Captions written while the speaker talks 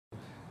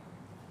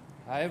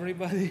Hi,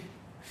 everybody.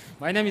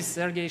 My name is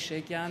Sergey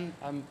Shekyan.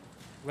 I'm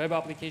web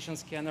application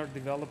scanner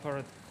developer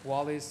at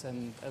Qualys,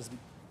 and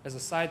as a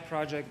side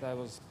project, I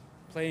was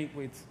playing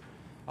with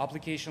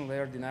application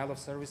layer denial of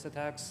service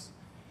attacks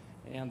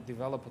and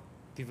developed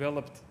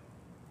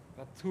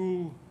a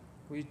tool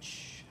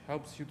which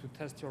helps you to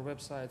test your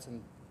websites,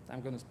 and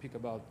I'm going to speak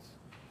about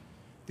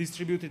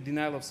distributed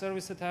denial of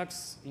service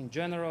attacks in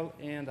general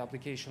and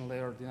application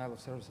layer denial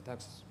of service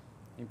attacks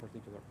in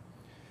particular.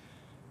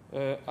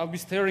 I'll be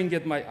staring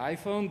at my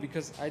iPhone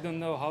because I don't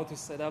know how to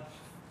set up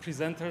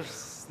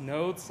presenters'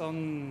 notes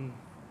on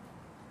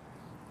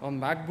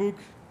MacBook,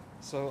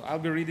 so I'll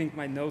be reading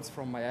my notes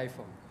from my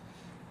iPhone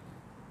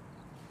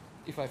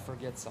if I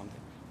forget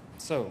something.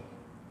 So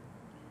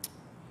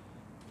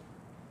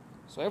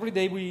every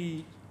day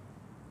we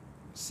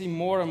see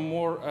more and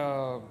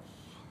more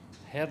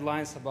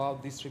headlines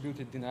about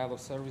distributed denial of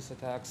service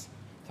attacks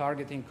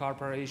targeting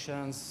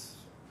corporations,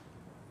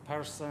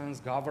 persons,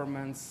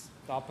 governments,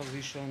 the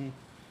opposition,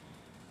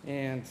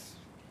 and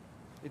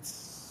it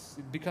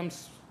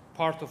becomes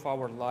part of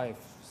our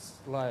life.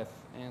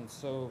 And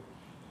so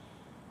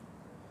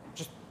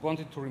just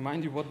wanted to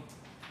remind you what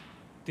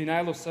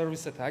denial of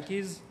service attack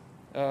is.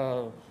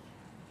 Those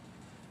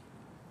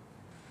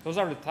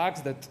are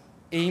attacks that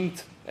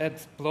aimed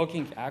at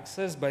blocking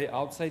access by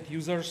outside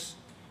users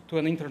to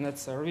an internet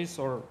service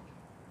or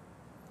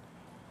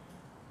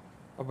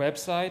a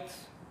website,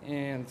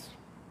 and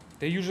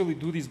they usually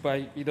do this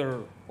by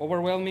either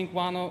overwhelming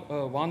one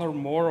or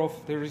more of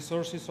the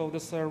resources of the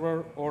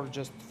server, or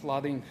just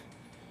flooding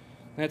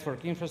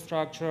network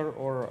infrastructure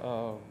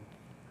or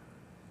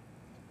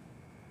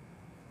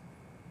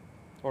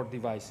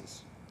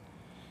devices.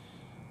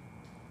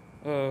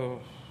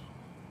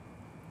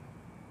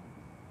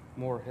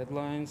 More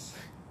headlines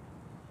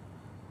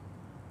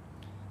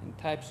and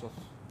types of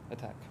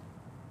attack.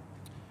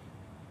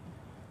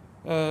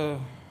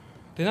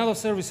 Denial of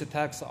service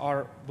attacks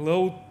are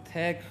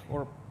low-tech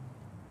or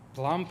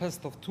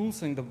plumpest of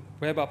tools in the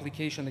web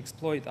application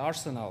exploit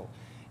arsenal,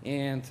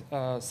 and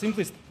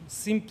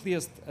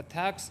simplest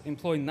attacks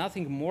employ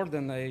nothing more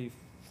than a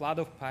flood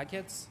of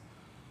packets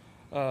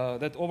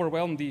that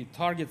overwhelm the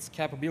target's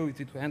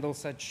capability to handle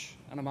such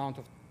an amount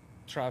of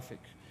traffic.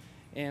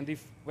 And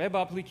if web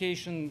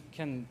application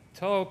can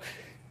talk,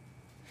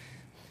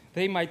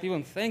 they might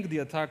even thank the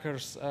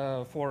attackers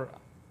for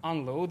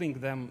unloading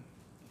them.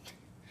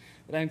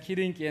 But I'm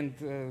kidding,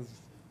 and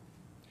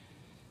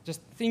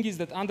just the thing is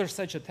that under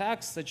such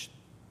attacks, such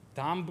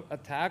dumb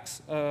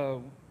attacks,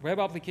 web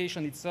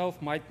application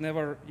itself might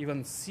never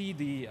even see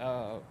the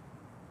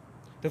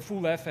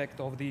full effect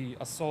of the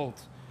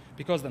assault,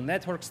 because the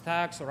network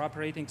stacks or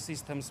operating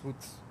systems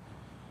would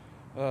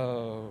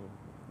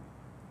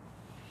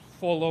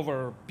fall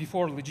over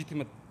before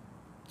legitimate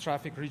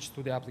traffic reached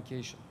to the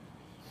application.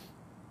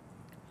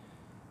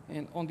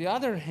 And on the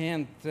other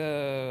hand,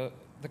 the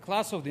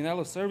class of denial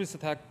of service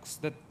attacks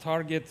that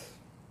target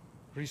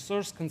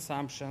resource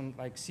consumption,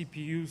 like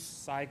CPUs,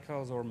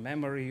 cycles, or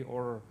memory,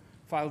 or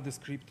file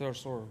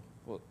descriptors, or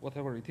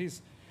whatever it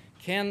is,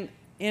 can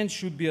and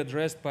should be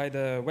addressed by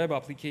the web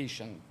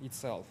application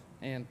itself,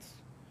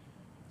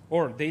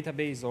 or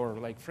database, or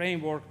like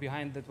framework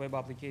behind that web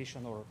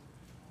application, or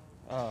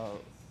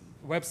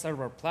web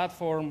server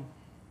platform.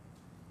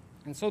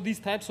 And so these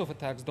types of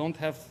attacks don't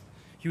have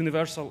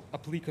universal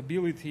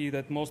applicability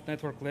that most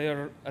network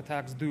layer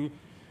attacks do,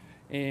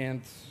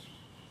 and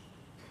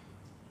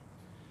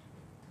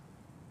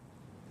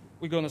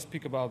we're going to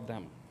speak about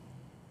them.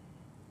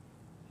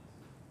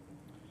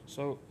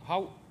 So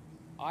how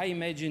I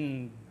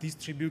imagine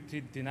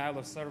distributed denial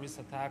of service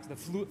attacks, the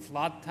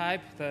flood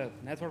type, the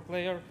network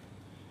layer,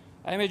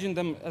 I imagine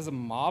them as a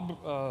mob,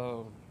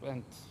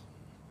 and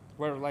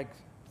where like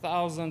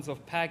thousands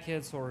of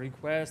packets or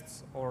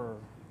requests or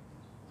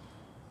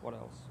what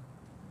else?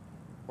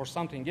 Or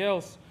something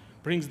else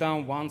brings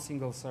down one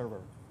single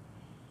server.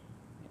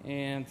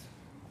 And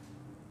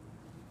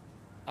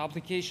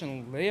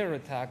application layer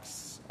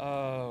attacks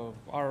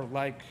are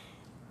like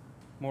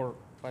more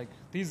like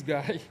this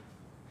guy.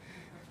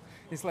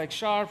 It's like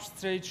sharp,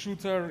 straight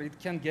shooter. It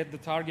can get the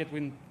target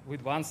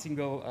with one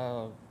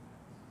single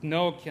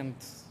knock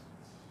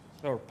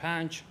or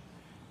punch.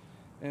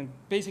 And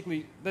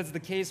basically, that's the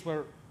case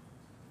where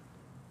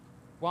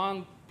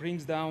one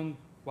brings down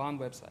one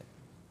website.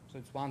 So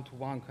it's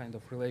one-to-one kind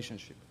of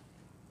relationship,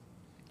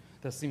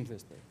 the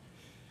simplest way.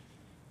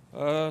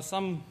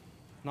 Some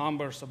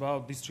numbers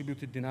about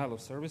distributed denial of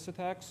service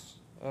attacks.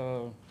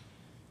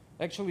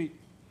 Actually,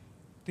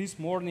 this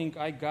morning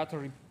I got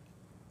a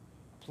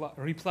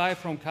reply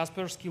from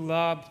Kaspersky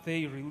Lab.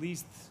 They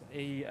released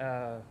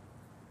a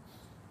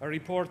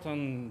report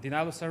on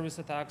denial of service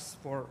attacks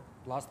for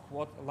last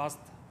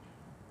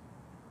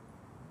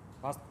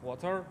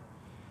quarter.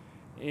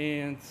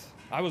 And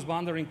I was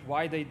wondering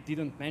why they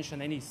didn't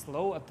mention any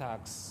slow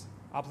attacks,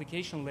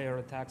 application layer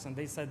attacks, and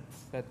they said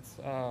that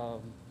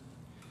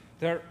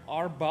there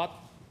are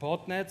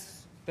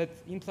botnets that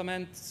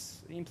implement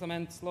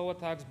slow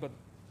attacks, but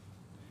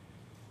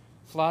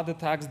flood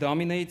attacks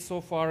dominate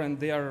so far, and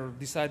they are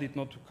decided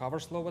not to cover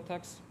slow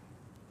attacks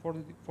for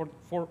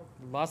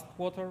last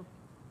quarter.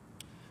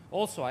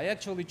 Also, I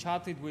actually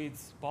chatted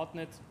with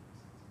botnet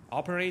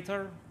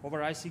operator over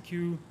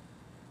ICQ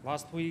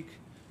last week,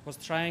 was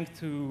trying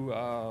to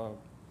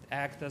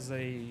act as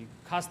a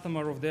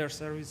customer of their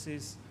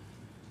services.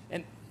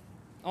 And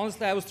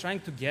honestly, I was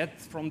trying to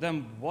get from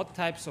them what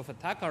types of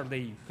attack are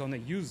they going to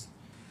use.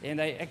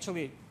 And I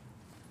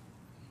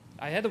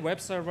had a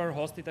web server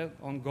hosted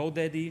on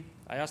GoDaddy.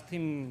 I asked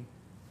him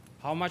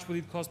how much would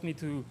it cost me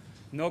to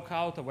knock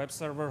out a web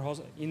server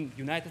in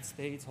United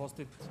States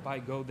hosted by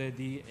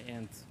GoDaddy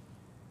and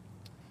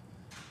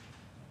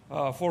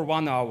for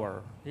 1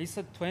 hour. He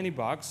said $20.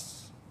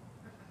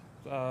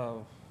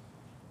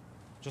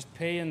 Just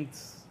pay and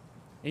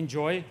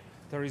enjoy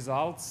the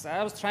results.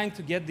 I was trying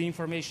to get the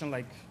information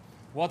like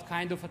what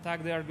kind of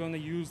attack they are going to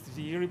use.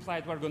 He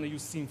replied, we're going to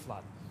use SIM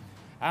flood.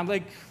 I'm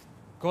like,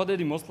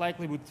 GoDaddy most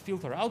likely would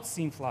filter out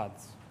SIM flood.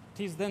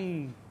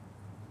 Then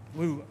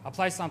we'll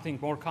apply something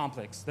more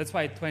complex. That's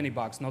why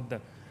 $20, not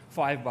the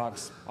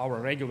 $5, our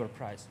regular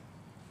price,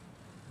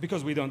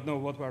 because we don't know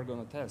what we're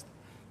going to test.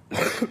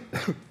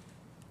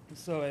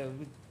 So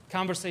the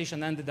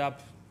conversation ended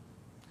up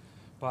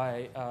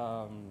by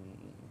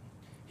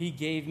he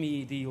gave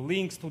me the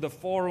links to the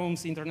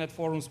forums, internet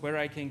forums, where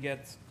I can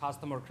get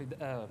customer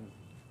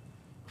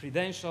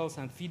credentials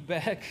and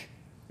feedback.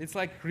 It's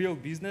like real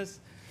business.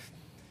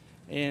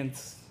 And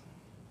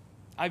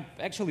I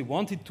actually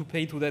wanted to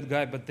pay to that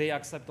guy, but they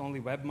accept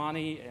only web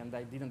money, and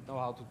I didn't know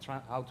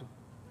how to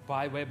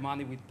buy web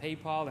money with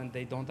PayPal, and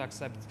they don't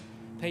accept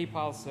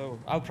PayPal, so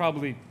I'll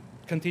probably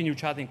continue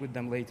chatting with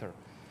them later.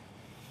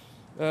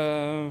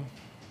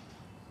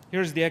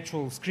 Here's the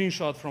actual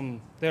screenshot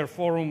from their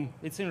forum.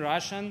 It's in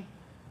Russian.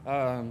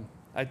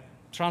 I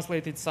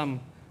translated some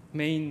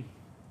main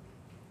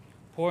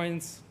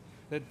points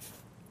that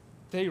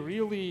they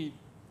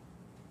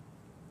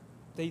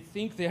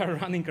think they are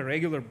running a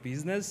regular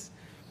business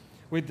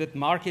with that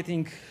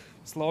marketing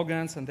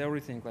slogans and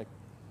everything. Like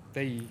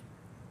they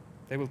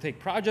will take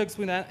projects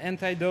with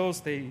anti-DOS.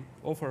 They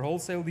offer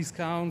wholesale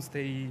discounts.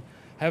 They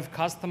have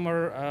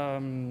customer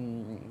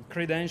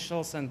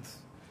credentials and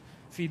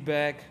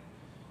feedback.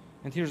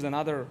 And here's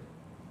another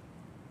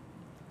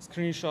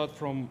screenshot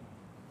from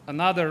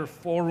another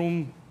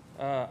forum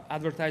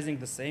advertising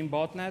the same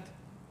botnet.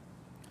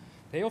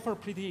 They offer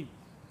pretty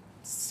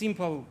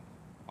simple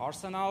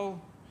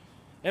arsenal.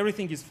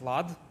 Everything is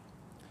flood.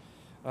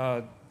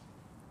 Oh,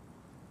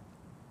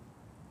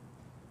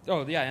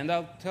 yeah, and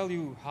I'll tell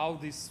you how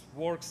this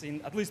works,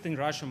 at least in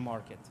Russian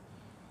market.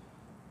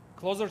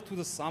 Closer to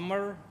the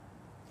summer,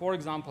 for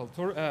example,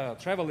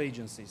 travel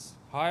agencies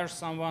hire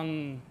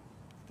someone,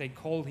 they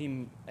call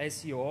him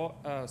SEO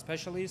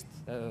specialist,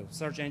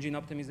 search engine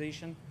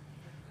optimization.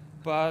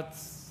 But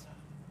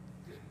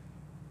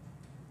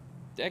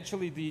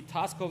actually the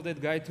task of that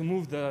guy to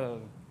move the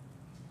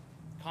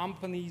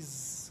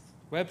company's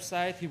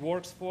website he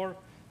works for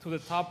to the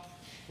top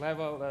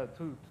level,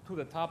 to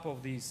the top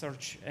of the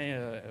search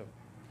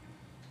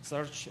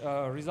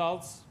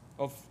results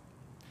of.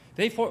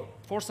 They for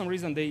some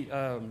reason they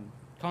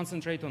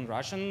concentrate on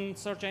Russian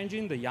search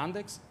engine, the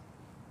Yandex.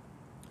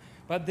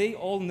 But they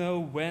all know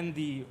when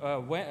the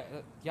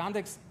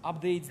Yandex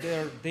updates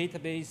their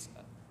database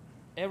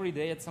every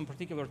day at some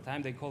particular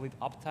time. They call it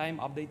uptime,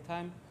 update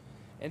time.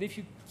 And if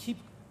you keep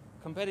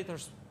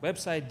competitors'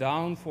 website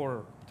down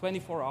for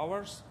 24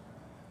 hours,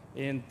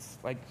 and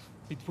like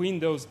between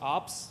those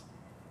ups,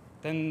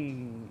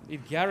 then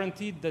it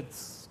guaranteed that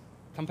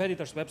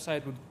competitors'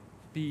 website would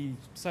be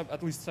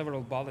at least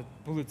several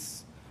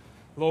bullets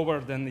lower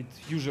than it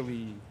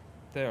usually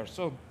there.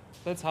 So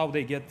that's how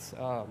they get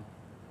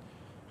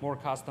more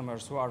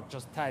customers who are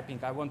just typing,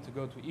 I want to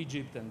go to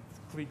Egypt, and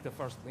click the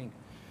first link.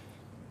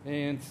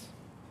 And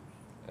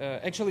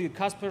actually,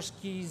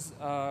 Kaspersky's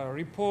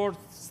report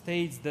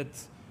states that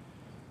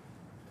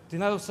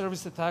denial of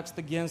service attacks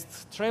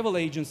against travel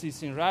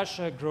agencies in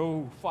Russia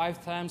grow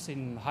 5 times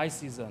in high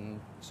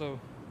season. So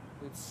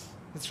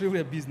it's really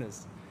a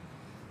business.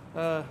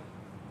 I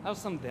have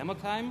some demo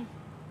time,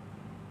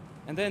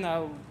 and then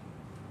I'll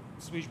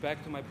switch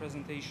back to my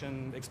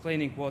presentation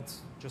explaining what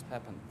just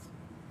happened.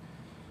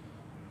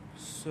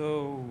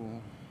 So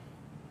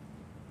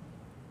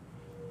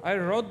I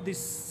wrote this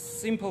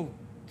simple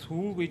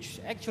tool which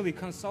actually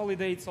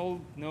consolidates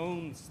all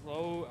known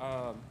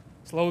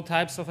slow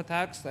types of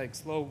attacks, like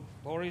slow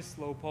Boris,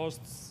 slow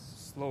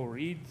posts, slow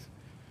read,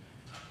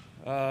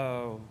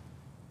 and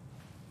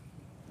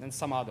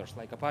some others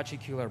like Apache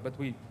Killer, but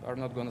we are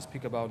not going to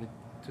speak about it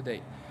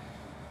today.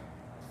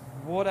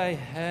 What I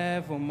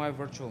have on my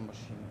virtual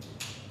machine.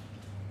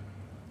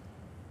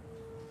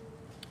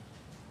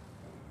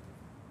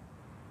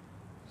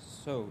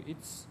 So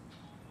it's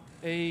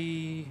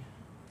a,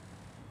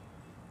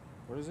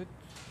 where is it?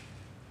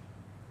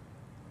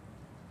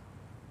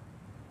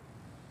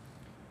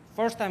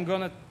 First, I'm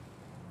going to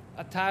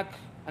attack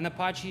an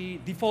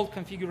Apache default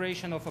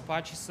configuration of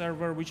Apache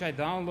server, which I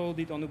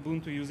downloaded on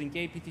Ubuntu using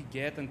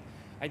apt-get, and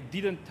I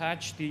didn't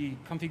touch the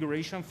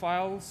configuration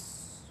file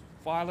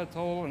at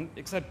all,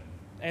 except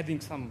adding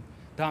some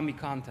dummy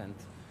content.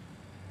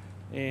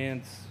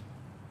 And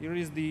here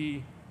is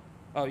the,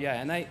 oh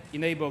yeah, and I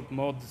enabled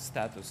mod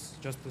status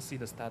just to see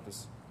the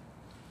status.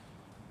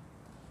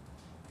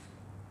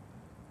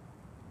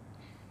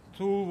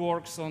 Tool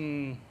works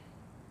on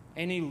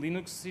any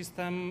Linux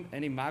system,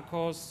 any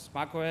macOS.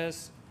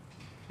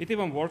 It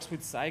even works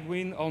with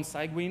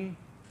Cygwin,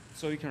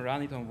 so you can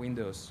run it on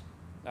Windows.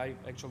 I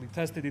actually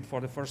tested it for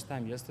the first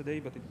time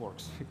yesterday, but it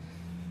works.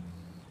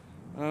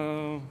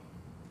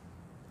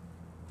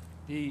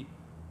 The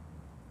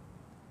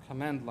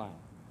command line.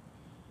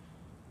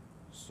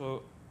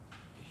 So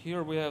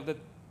here we have that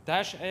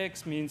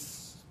 -x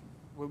means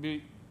we'll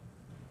be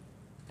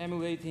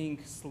emulating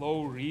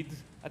slow read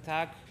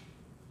attack,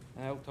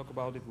 and I'll talk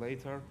about it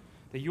later.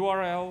 The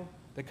URL,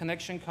 the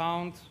connection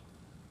count,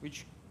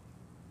 which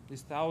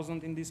is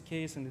 1,000 in this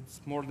case, and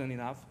it's more than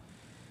enough.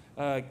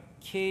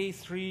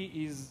 K3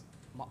 is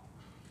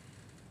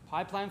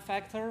pipeline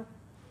factor.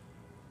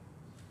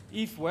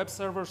 If web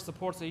server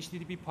supports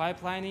HTTP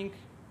pipelining,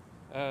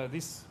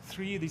 this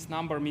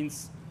number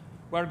means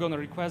we're going to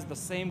request the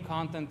same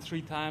content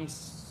 3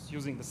 times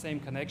using the same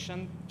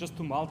connection, just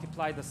to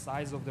multiply the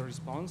size of the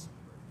response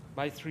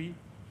by 3.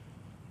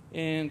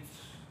 And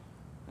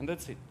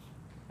that's it.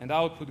 And the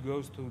output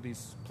goes to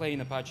this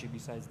plain Apache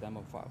BSides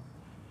demo file.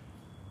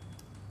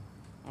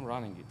 I'm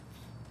running it.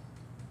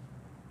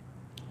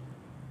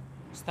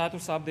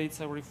 Status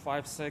updates every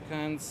 5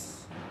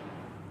 seconds.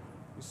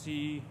 You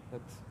see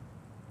that,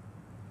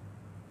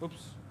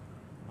 oops,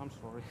 I'm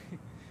sorry.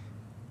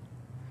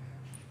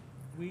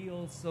 We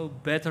also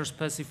better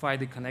specify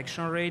the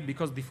connection rate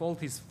because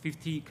default is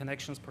 50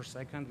 connections per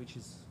second, which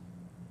is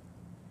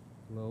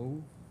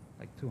low,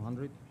 like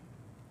 200.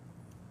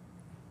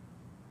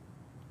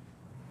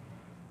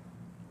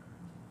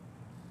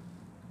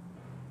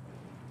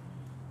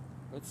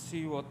 Let's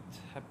see what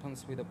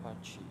happens with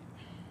Apache.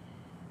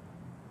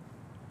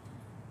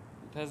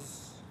 It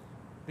has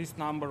this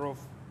number of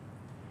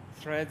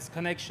threads,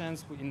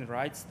 connections in the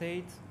write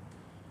state.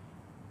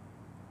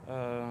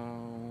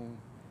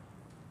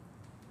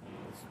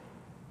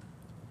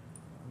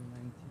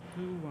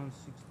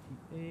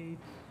 192.168.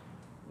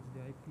 What's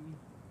the IP?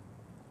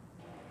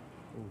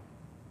 Oh,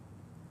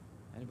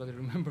 anybody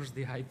remembers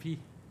the IP?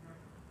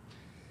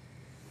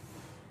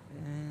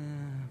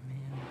 Man.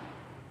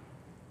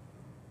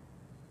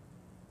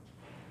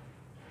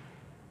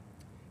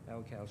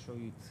 Okay, I'll show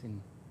you it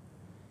in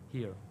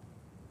here.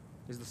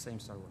 It's the same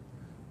server.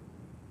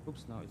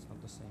 Oops, no, it's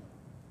not the same.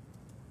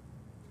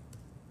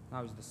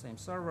 Now it's the same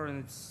server,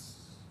 and it's.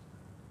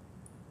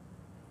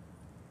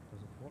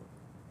 Does it work?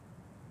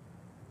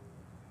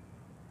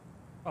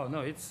 Oh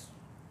no, it's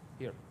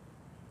here.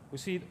 We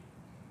see it.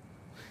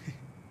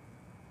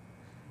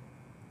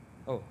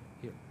 Oh,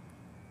 here.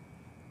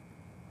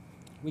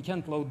 We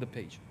can't load the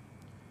page.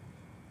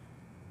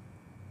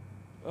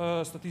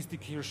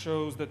 Statistic here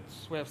shows that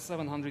we have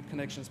 700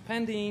 connections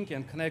pending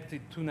and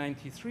connected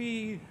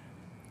 293,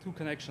 2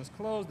 connections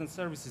closed, and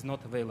service is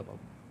not available.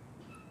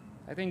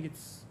 I think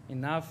it's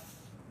enough.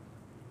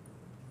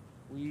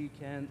 We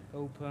can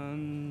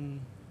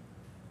open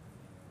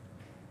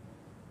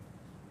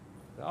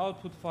the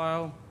output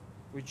file,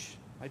 which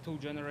my tool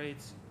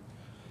generates.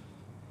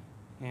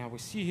 And we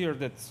see here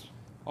that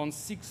on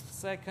 6th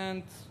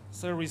second,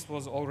 service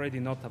was already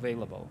not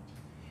available.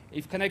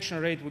 If connection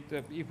rate would,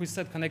 if we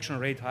set connection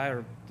rate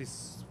higher,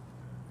 this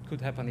could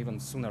happen even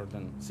sooner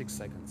than 6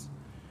 seconds.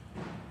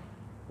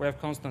 We have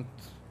constant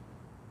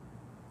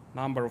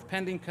number of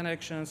pending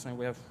connections, and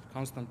we have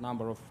constant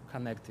number of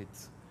connected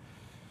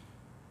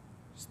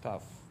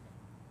stuff.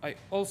 I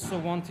also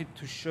wanted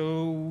to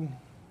show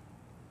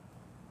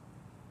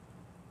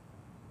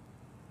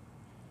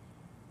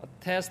a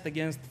test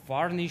against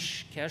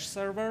Varnish cache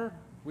server,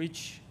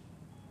 which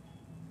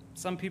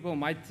some people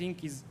might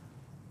think is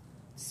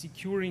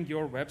securing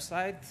your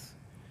website,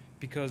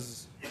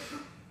 because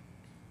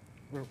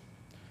well,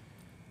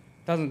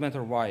 doesn't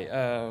matter why.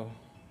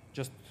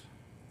 Just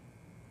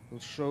will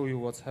show you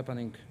what's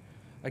happening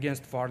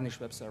against Varnish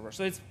web server.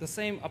 So it's the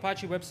same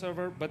Apache web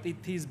server, but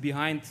it is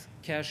behind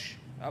cache,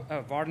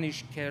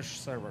 Varnish cache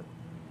server.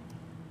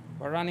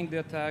 We're running the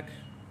attack.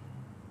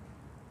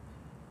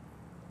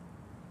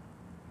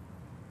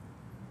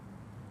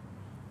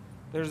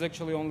 There's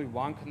actually only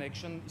one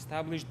connection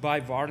established by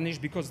Varnish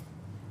because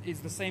it's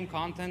the same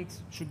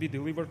content, should be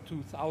delivered to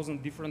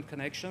 1,000 different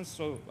connections.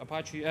 So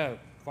Apache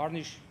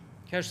Varnish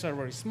cache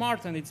server is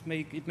smart, and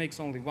it makes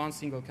only one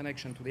single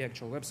connection to the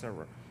actual web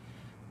server.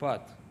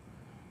 But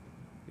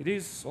it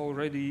is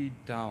already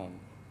down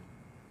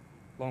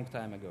long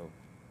time ago.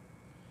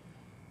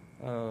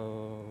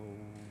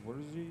 Where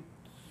is it?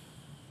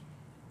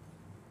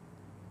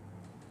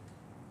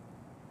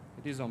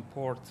 It is on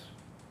port,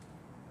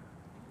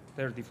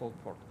 their default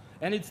port.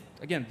 And it's,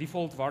 again,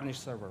 default Varnish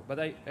server, but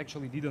I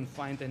actually didn't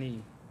find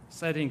any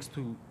settings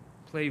to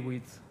play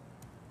with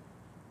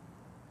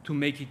to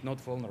make it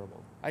not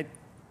vulnerable. I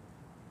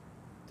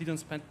didn't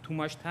spend too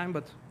much time,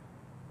 but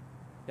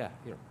yeah,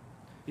 here.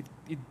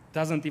 it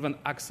doesn't even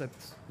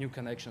accept new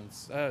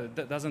connections.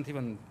 That doesn't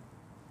even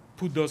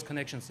put those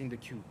connections in the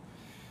queue.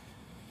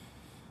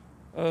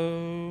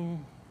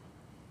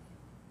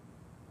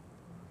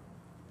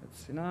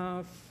 That's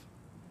enough.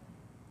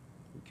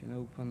 We can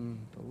open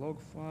the log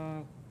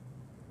file.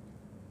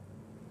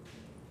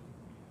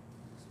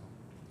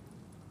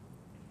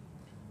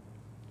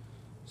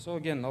 So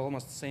again,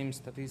 almost the same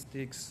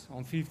statistics.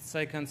 On 5th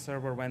second,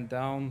 server went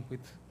down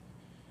with,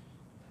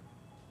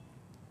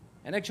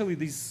 and actually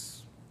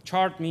this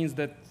chart means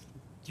that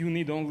you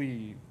need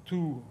only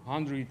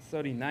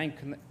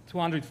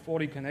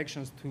 240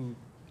 connections to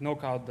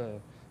knock out the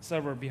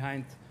server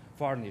behind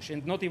varnish.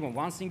 And not even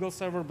one single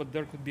server, but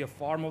there could be a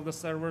farm of the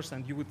servers,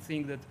 and you would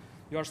think that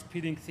you are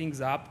speeding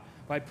things up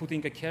by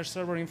putting a cache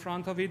server in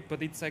front of it,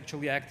 but it's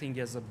actually acting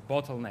as a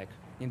bottleneck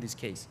in this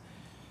case.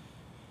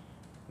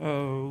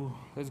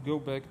 Let's go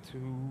back to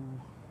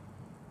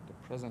the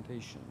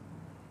presentation.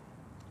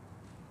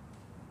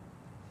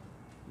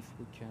 If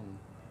we can.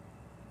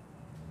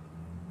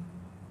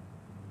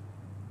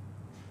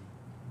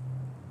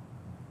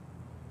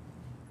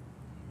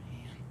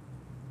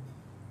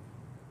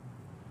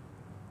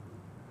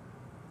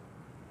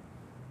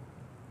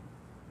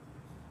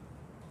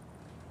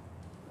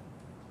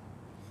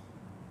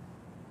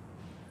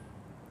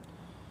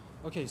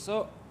 Okay,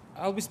 so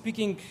I'll be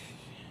speaking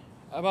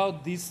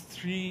about these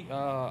three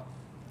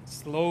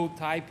slow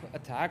type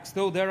attacks,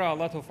 though there are a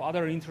lot of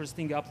other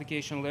interesting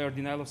application layer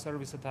denial of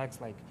service attacks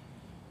like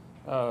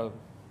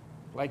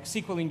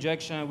SQL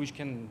injection, which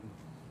can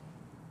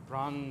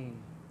run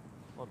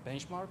or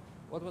benchmark.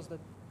 What was that?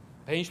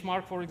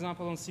 Benchmark, for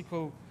example, on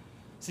SQL,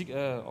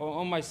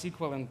 on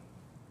MySQL, and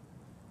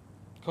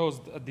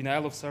caused a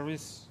denial of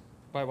service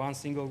by one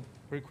single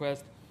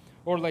request,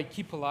 or like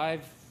keep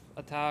alive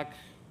attack,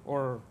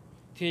 or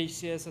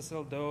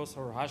THCSSL DOS,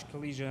 or hash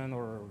collision,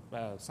 or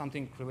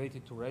something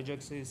related to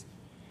regexes.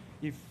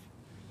 If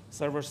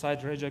server-side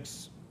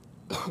regex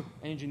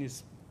engine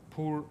is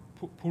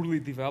poorly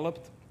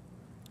developed.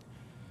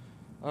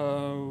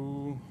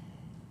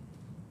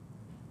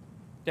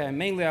 Yeah,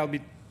 mainly I'll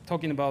be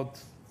talking about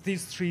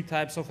these three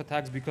types of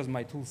attacks because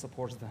my tool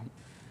supports them.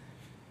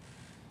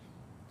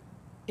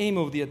 Aim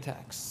of the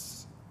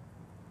attacks.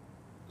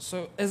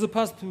 So as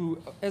opposed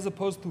to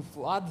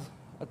flood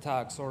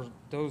attacks or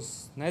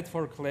those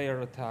network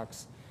layer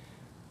attacks,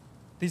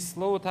 these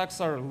slow attacks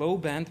are low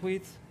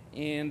bandwidth,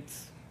 and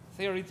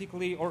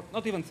theoretically, or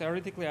not even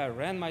theoretically, I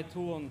ran my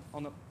tool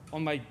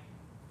on my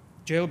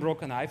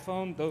jailbroken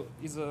iPhone. Though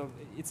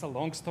it's a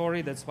long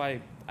story, that's why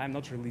I'm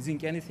not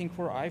releasing anything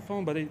for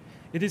iPhone, but it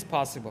is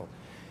possible.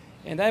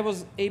 And I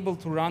was able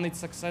to run it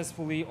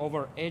successfully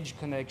over edge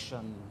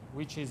connection,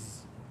 which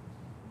is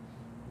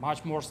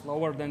much more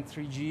slower than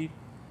 3G.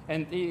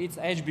 And it's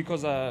edge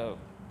because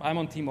I'm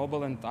on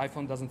T-Mobile and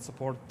iPhone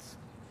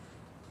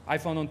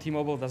on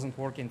T-Mobile doesn't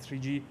work in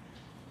 3G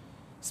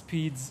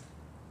speeds.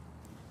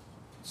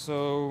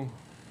 So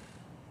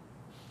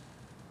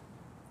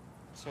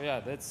yeah,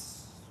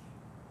 that's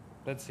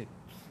it.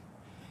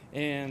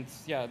 And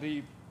yeah,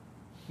 the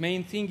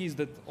main thing is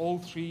that all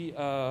three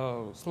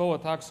slow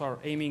attacks are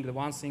aiming at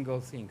one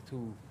single thing,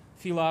 to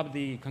fill up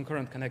the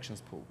concurrent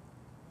connections pool,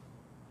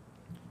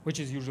 which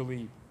is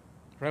usually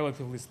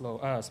relatively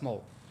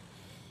small.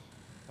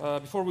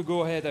 Before we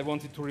go ahead, I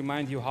wanted to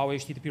remind you how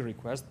HTTP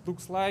request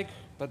looks like,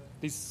 but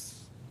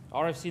this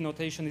RFC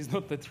notation is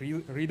not that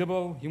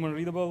human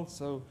readable,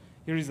 so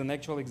here is an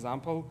actual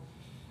example.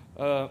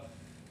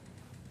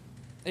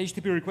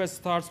 HTTP request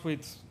starts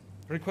with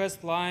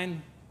request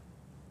line,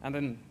 and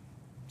then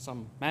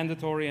some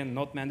mandatory and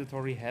not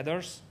mandatory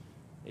headers,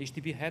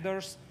 HTTP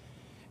headers.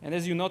 And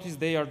as you notice,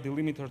 they are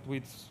delimited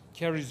with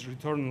carries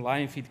return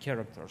line feed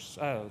characters,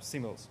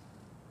 symbols.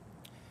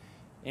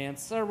 And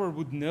server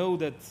would know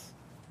that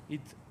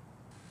it's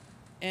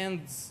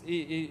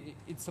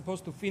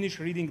supposed to finish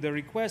reading the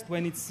request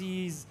when it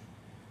sees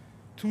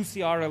two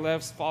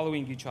CRLFs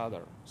following each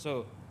other.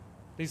 So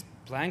this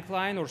blank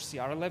line or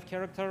CRLF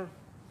character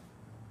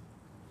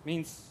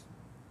means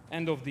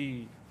end of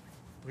the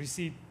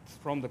receipt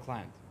from the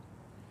client.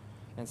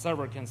 And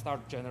server can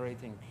start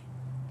generating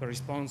the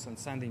response and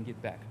sending it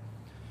back.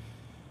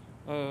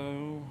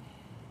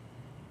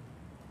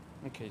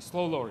 Okay,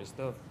 slow loris,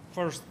 the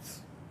first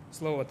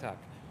slow attack.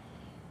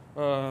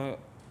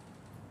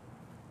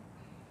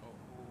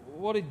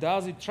 What it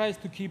does, it tries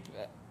to keep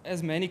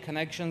as many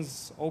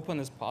connections open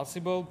as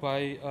possible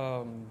by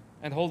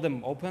and hold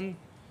them open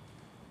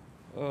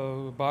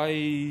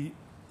by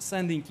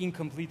sending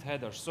incomplete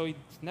headers. So it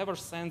never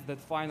sends that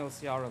final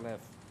CRLF.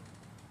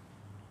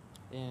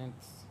 And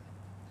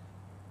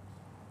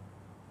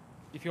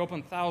if you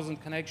open 1,000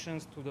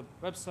 connections to the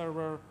web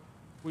server,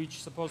 which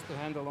is supposed to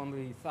handle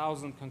only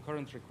 1,000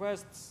 concurrent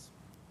requests,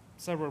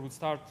 server would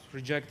start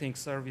rejecting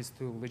service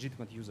to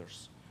legitimate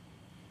users.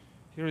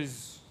 Here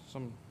is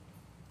some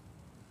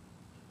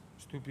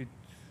stupid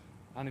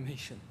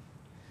animation.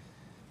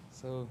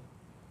 So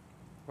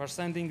we're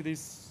sending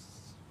this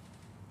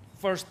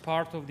first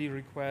part of the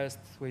request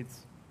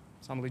with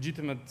some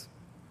legitimate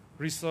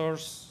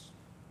resource,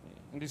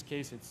 in this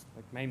case, it's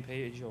like main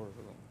page or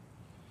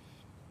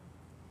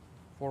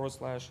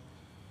 /,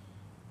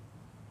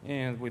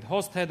 and with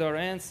host header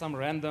and some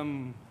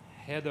random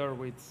header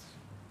with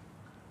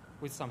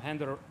some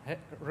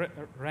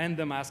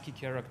random ASCII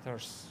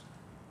characters.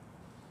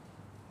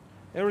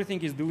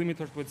 Everything is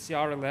delimited with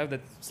CRLF.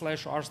 That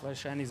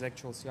 /r/n is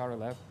actual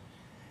CRLF.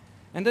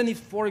 And then if,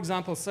 for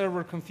example,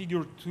 server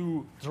configured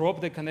to drop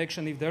the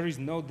connection if there is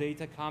no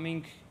data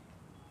coming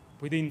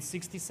within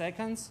 60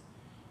 seconds,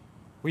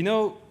 we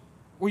know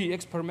we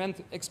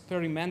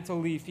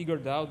experimentally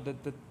figured out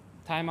that the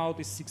timeout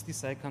is 60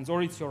 seconds,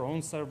 or it's your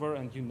own server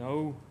and you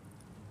know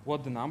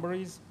what the number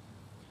is.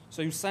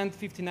 So you send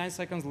 59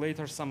 seconds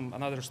later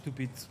another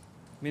stupid,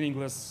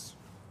 meaningless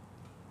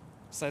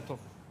set of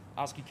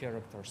ASCII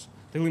characters,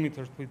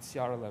 delimited with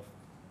CRLF.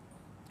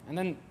 And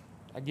then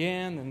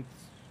again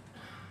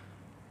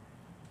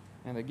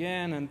and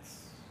again, and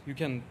you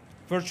can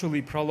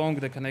virtually prolong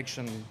the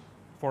connection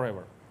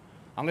forever,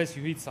 unless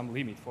you hit some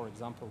limit. For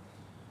example,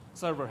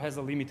 server has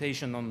a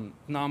limitation on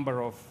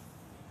number of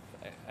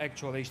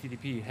actual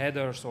HTTP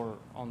headers, or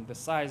on the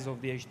size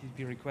of the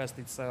HTTP request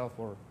itself,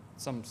 or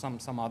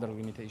some other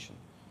limitation.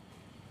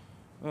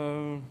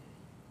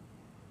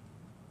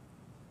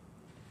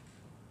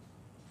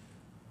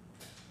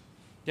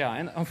 Yeah,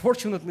 and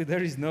unfortunately,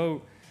 there is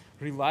no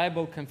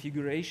reliable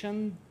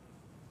configuration,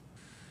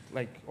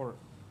 or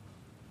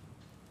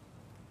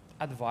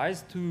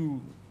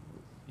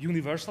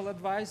universal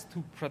advice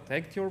to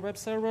protect your web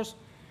servers.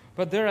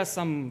 But there are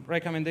some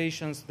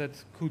recommendations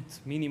that could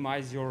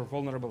minimize your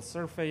vulnerable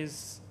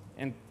surface,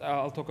 and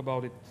I'll talk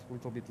about it a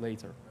little bit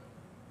later.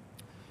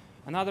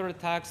 Another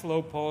attack,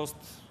 slow post.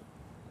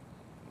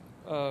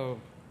 The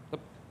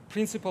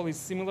principle is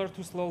similar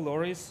to slow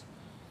loris.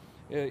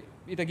 It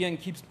again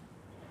keeps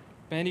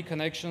many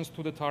connections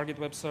to the target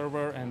web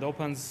server and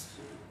opens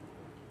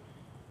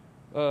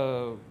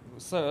to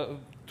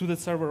the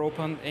server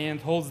open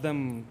and holds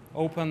them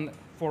open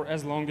for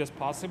as long as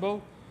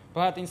possible.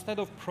 But instead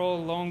of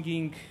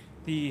prolonging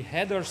the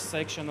header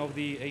section of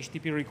the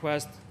HTTP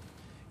request,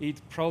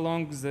 it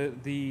prolongs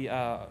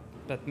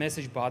that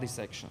message body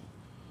section.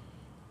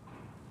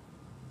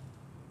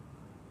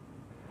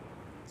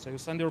 So you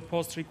send your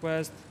post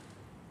request.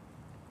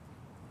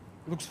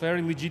 Looks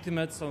very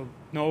legitimate, so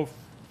no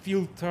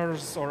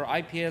filters or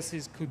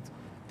IPSs could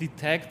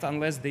detect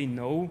unless they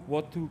know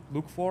what to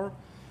look for.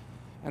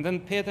 And then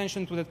pay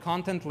attention to the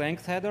content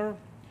length header,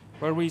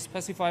 where we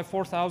specify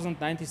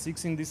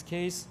 4096 in this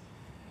case.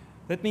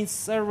 That means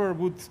server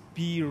would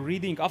be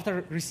reading,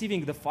 after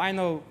receiving the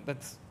final,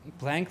 that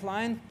blank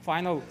line,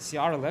 final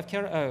CRLF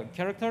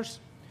characters,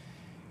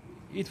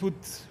 it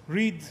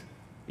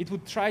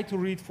would try to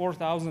read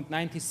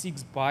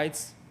 4096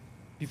 bytes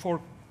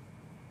before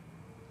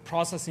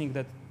processing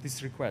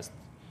this request.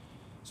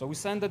 So we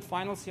send that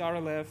final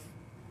CRLF,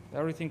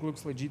 everything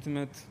looks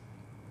legitimate.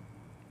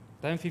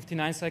 Then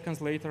 59 seconds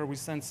later, we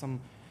send some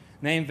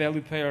name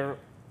value pair,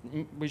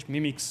 which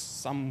mimics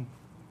some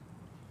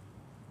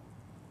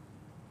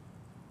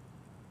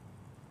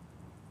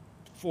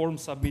form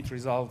submit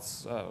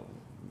results,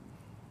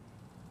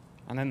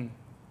 and then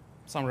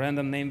some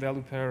random name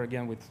value pair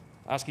again with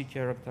ASCII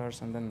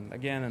characters, and then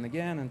again and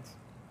again, and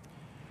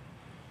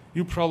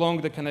you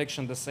prolong the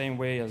connection the same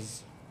way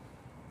as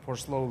for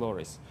slow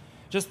loris.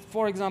 Just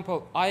for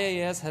example,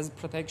 IIS has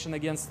protection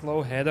against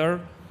slow header.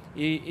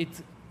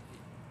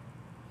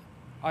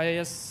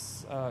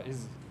 IIS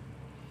is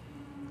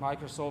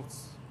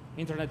Microsoft's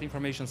Internet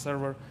Information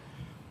Server.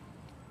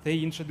 They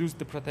introduced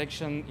the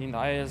protection in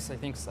IIS, I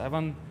think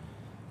 7,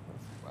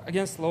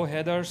 against slow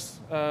headers.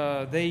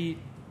 They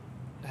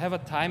have a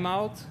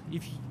timeout.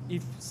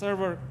 If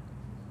server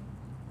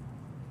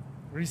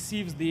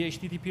receives the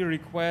HTTP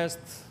request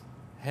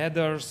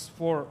headers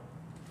for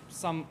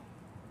some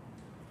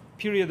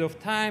period of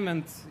time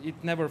and it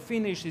never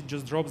finished, it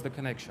just drops the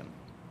connection.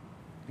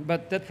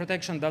 But that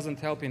protection doesn't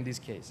help in this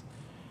case.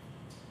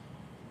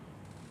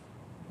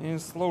 In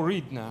slow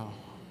read now.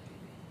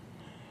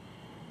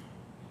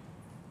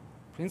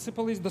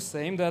 Principle is the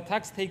same. The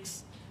attacks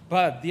takes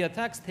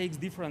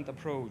different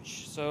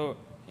approach. So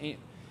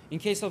in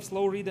case of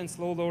slow read and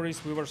slow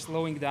loris, we were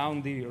slowing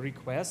down the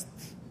request.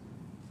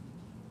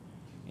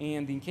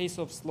 And in case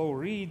of slow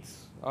read,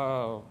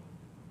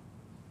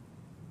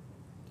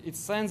 it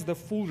sends the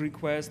full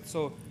request,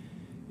 so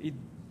it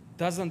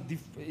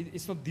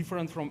it's not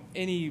different from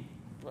any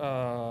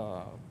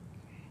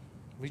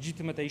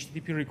legitimate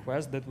HTTP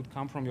request that would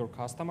come from your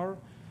customer,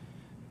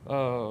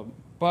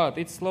 but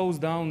it slows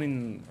down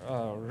in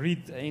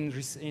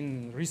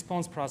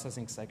response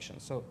processing section.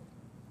 So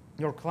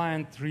your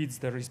client reads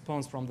the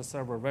response from the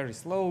server very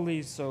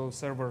slowly, so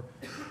server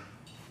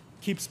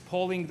keeps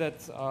polling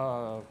that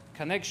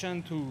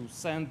connection to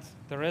send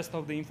the rest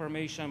of the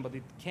information, but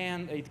it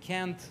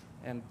can't,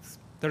 and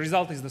the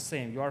result is the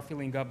same. You are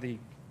filling up the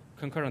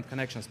concurrent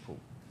connections pool.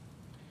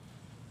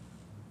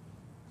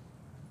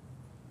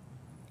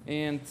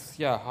 And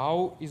yeah,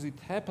 how is it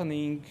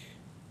happening?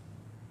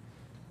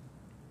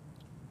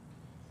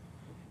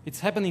 It's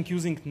happening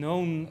using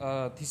known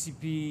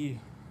TCP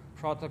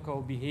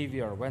protocol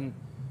behavior when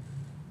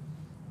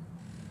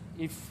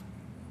if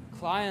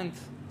client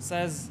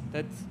says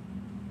that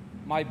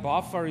my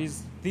buffer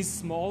is this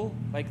small,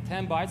 like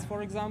 10 bytes,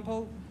 for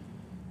example,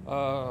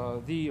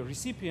 the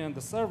recipient,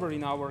 the server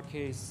in our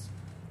case,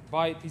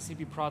 by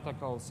TCP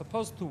protocol,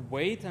 supposed to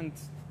wait and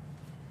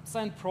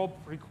send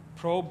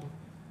probe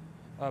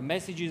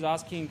messages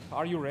asking,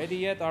 are you ready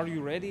yet? Are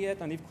you ready yet?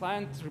 And if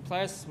client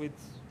replies with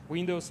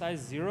window size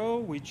 0,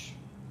 which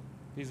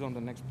is on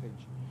the next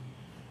page,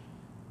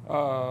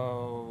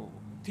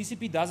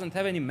 TCP doesn't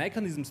have any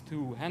mechanisms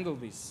to handle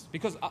this.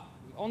 Because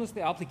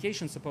honestly,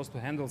 application is supposed to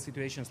handle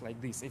situations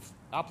like this. If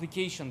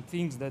application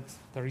thinks that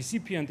the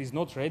recipient is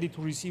not ready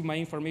to receive my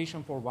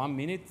information for 1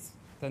 minute,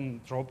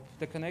 then drop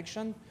the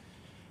connection.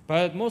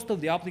 But most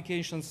of the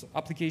applications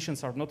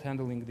are not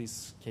handling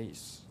this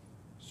case.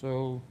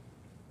 So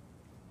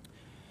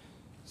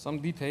some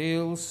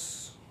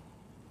details.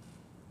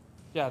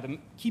 Yeah, the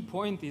key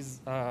point is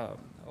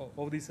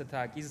of this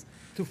attack is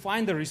to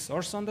find a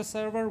resource on the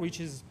server which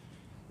is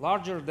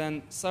larger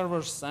than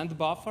server send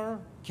buffer,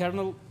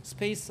 kernel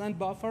space send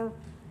buffer,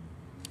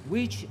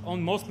 which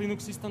on most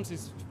Linux systems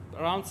is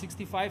around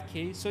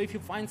 65K. So if you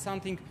find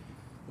something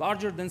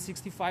larger than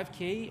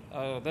 65K,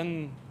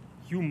 then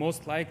you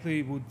most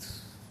likely would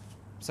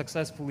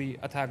successfully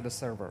attack the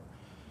server.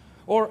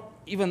 Or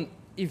even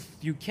if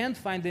you can't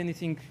find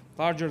anything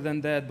larger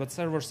than that, but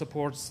server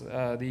supports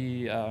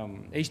the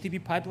HTTP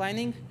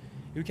pipelining,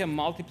 you can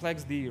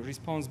multiplex the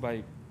response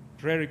by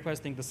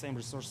re-requesting the same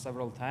resource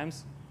several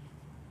times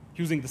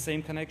using the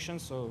same connection,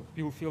 so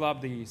you will fill up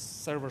the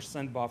server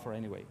send buffer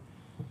anyway.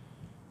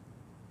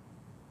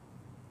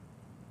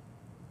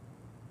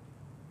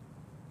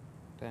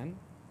 Then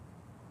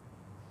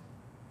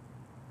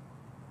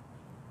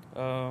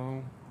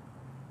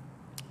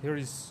here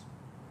is,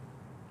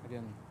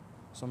 again,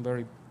 some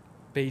very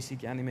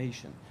basic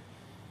animation.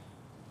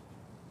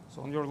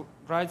 So on your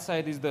right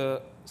side is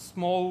the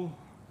small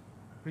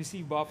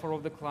receive buffer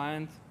of the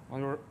client. On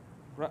your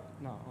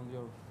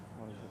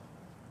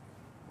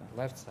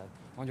left side.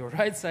 On your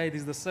right side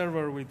is the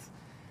server with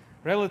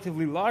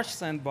relatively large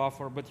send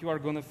buffer, but you are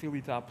going to fill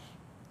it up.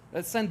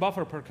 That's send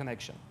buffer per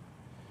connection.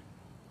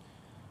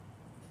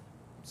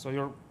 So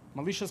your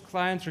malicious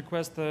client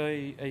requests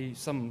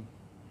some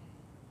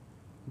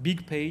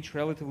big page,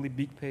 relatively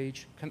big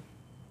page.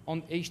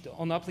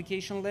 On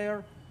application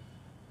layer,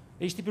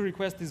 HTTP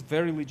request is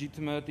very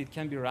legitimate. It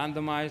can be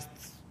randomized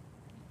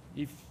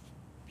if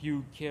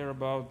you care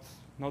about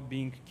not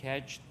being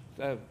cached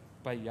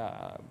by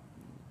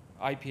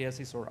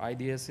IPSs or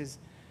IDSs.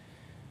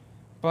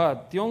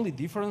 But the only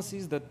difference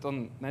is that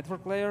on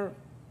network layer,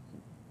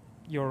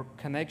 your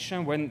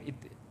connection, when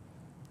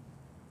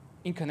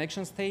in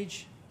connection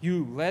stage,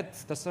 you let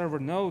the server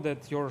know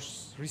that your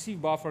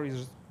receive buffer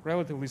is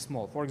relatively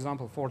small, for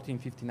example,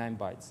 1459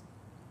 bytes.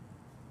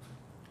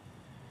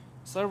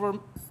 Server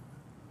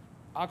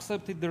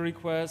accepted the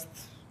request,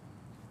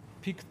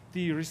 picked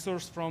the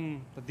resource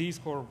from the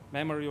disk or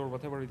memory or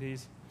whatever it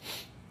is,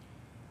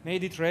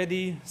 made it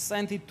ready,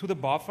 sent it to the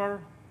buffer.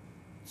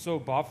 So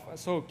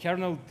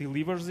kernel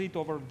delivers it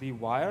over the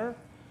wire,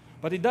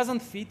 but it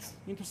doesn't fit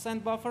into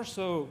send buffer,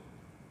 so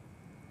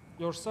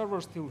your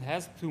server still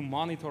has to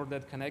monitor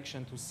that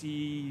connection to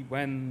see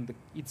when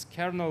its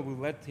kernel will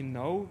let it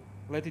know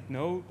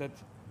that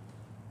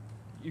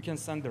you can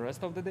send the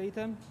rest of the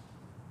data.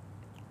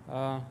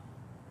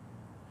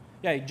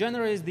 It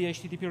generates the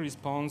HTTP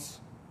response,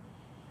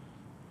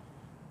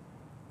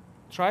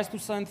 tries to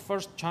send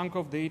first chunk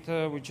of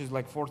data, which is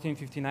like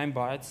 1459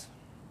 bytes.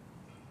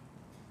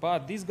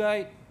 But this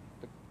guy,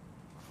 the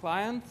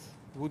client,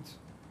 would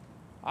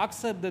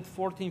accept that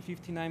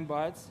 1459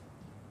 bytes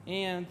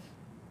and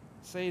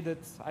say that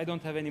I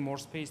don't have any more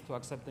space to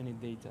accept any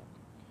data.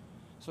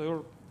 So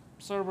your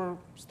server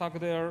stuck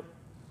there.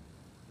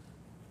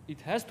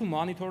 It has to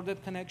monitor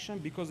that connection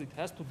because it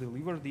has to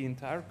deliver the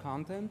entire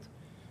content.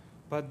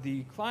 But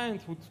the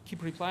client would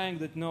keep replying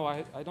that, no,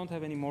 I don't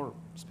have any more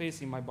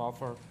space in my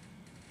buffer.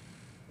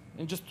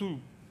 And just to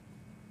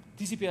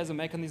TCP has a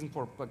mechanism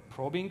for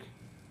probing.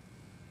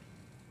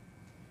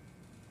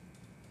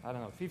 I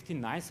don't know,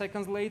 59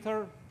 seconds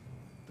later,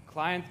 the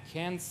client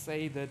can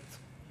say that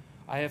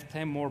I have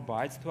 10 more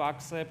bytes to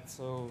accept,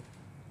 so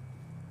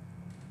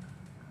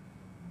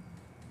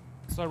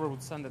the server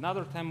would send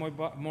another 10 more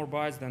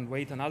bytes, then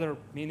wait another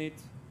minute,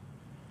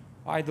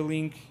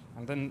 idling,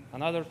 and then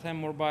another 10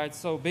 more bytes.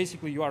 So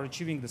basically, you are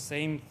achieving the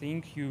same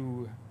thing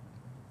you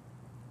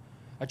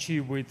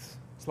achieve with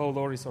slow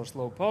low resource,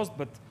 slow post,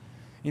 but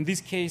in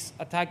this case,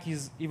 attack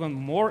is even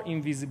more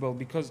invisible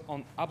because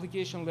on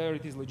application layer,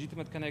 it is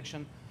legitimate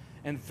connection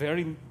and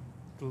very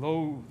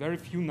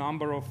few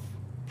number of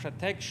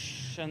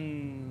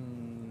protection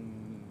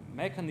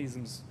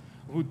mechanisms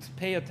would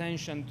pay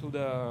attention to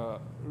the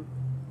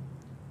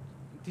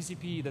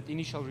TCP that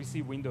initial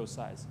receive window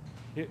size,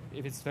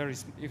 if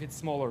it's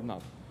small or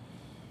not.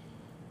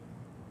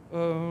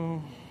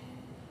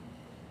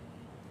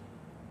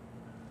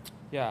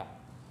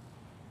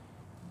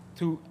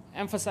 To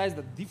emphasize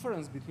the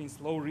difference between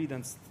slow read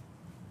and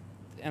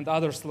and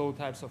other slow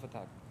types of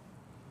attack.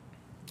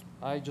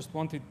 I just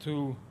wanted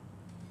to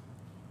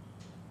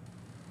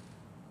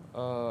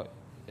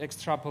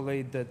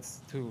extrapolate that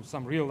to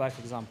some real-life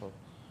example.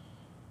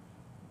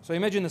 So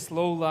imagine a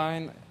slow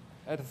line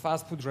at a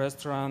fast food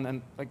restaurant,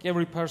 and like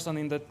every person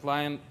in that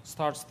line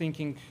starts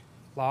thinking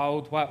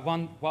loud.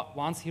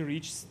 Once he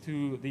reaches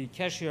to the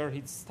cashier,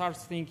 he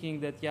starts thinking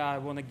that, yeah, I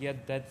want to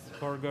get that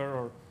burger,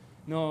 or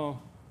no,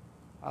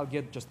 I'll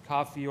get just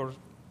coffee, or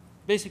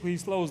basically he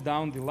slows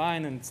down the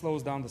line and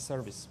slows down the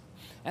service.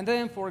 And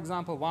then, for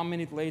example, 1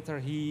 minute later,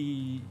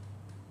 he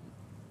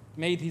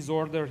made his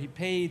order, he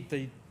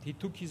paid, he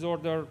took his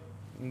order,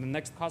 and the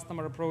next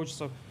customer approached.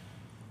 So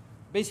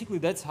basically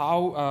that's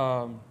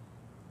how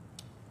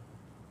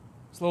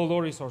slow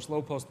loris or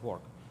slow post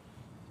work.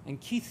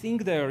 And key thing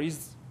there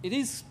is, it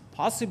is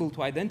possible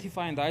to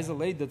identify and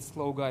isolate that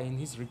slow guy in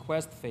his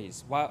request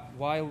phase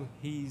while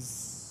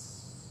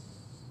he's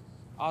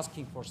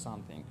asking for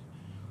something.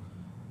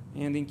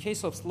 And in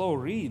case of slow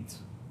read,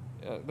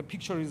 the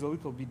picture is a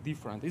little bit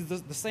different.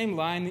 It's the same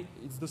line,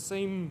 it's the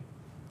same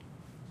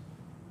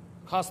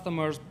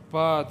customers,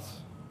 but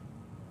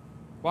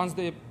once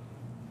they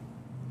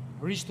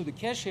reach to the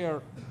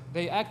cashier,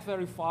 they act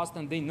very fast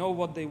and they know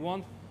what they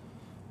want.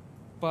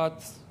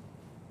 But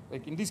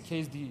like in this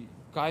case, the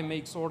guy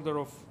makes order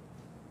of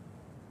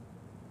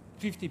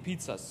 50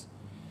 pizzas.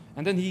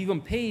 And then he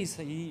even pays,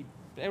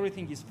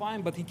 everything is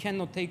fine, but he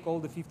cannot take all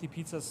the 50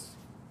 pizzas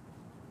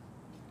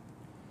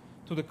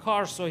to the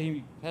car, so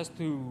he has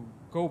to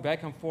go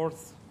back and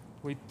forth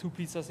with 2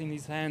 pizzas in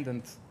his hand,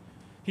 and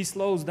he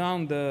slows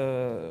down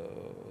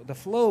the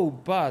flow,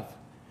 but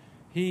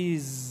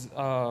he's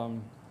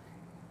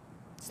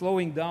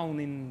slowing down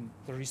in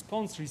the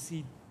response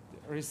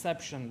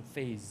reception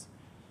phase.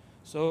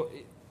 So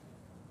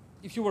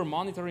if you were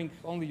monitoring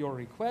only your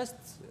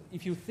requests,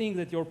 if you think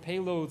that your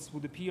payloads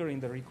would appear in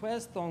the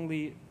request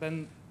only,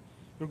 then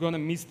you're going to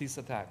miss this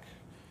attack.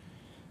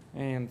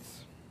 And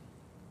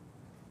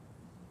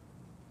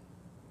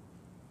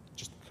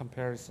just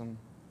comparison.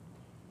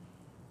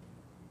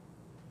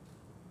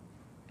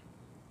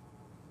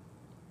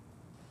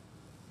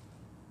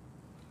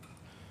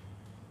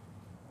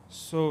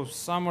 So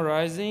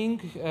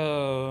summarizing,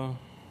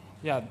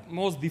 yeah,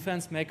 most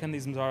defense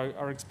mechanisms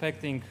are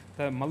expecting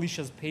the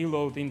malicious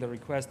payload in the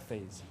request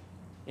phase.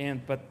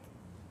 But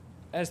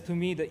as to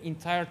me, the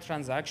entire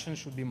transaction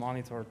should be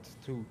monitored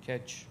to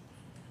catch.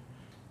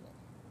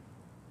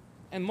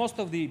 And most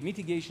of the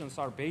mitigations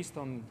are based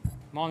on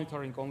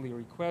monitoring only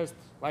requests.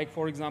 Like,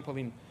 for example,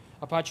 in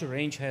Apache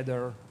range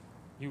header,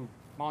 you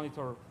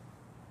monitor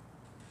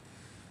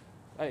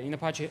in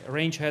Apache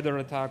range header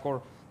attack,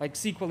 or like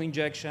SQL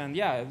injection,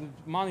 yeah,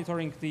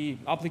 monitoring the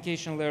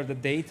application layer, the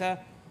data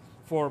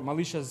for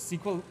malicious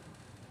SQL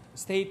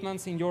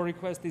statements in your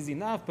request is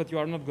enough, but you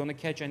are not going to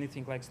catch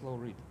anything like slow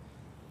read.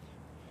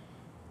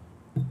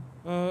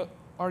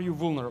 Are you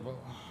vulnerable?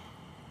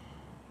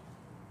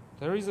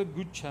 There is a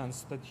good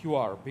chance that you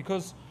are,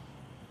 because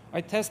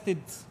I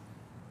tested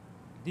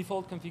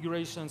default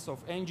configurations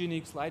of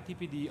Nginx,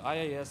 LightTPD,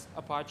 IIS,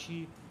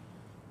 Apache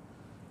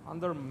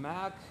under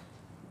Mac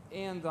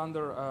and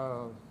under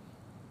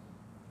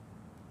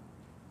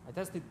I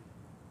tested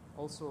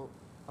also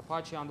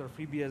Apache under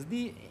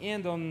FreeBSD,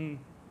 and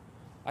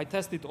I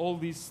tested all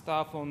this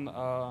stuff on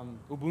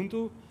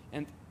Ubuntu,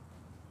 and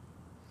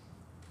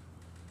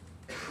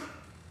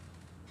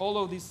all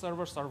of these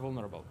servers are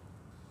vulnerable,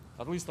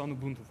 at least on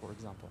Ubuntu, for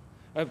example,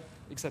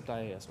 except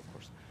IIS, of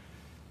course.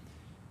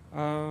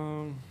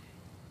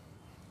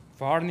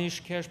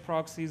 Varnish cache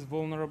proxy is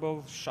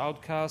vulnerable.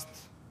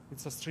 Shoutcast,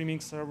 it's a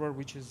streaming server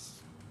which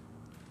is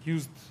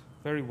used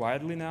very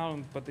widely now,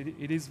 but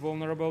it is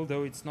vulnerable,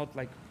 though it's not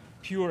like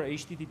pure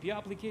HTTP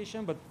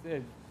application, but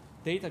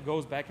data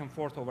goes back and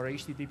forth over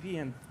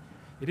HTTP, and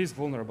it is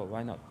vulnerable.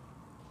 Why not?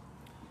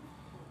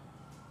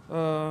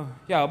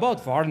 Yeah,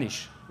 about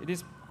Varnish, it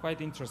is quite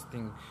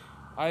interesting.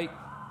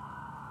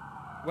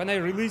 When I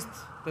released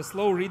the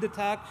slow read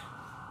attack,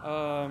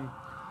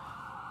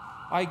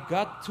 I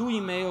got 2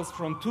 emails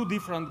from 2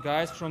 different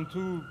guys from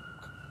 2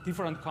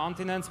 different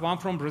continents, one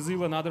from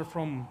Brazil, another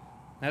from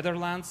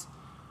Netherlands,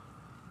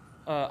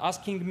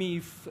 asking me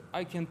if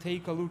I can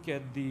take a look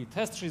at the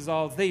test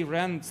results. They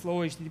ran slow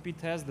HTTP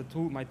test,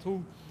 my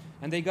tool,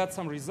 and they got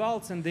some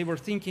results, and they were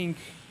thinking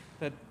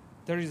that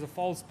there is a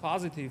false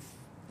positive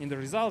in the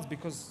results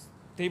because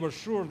they were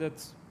sure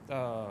that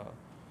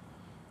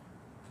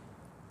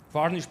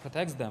Varnish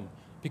protects them,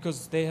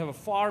 because they have a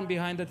farm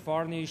behind that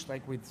Varnish,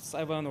 like with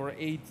 7 or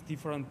 8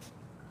 different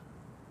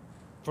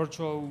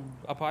virtual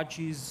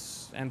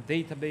Apaches and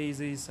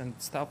databases and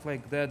stuff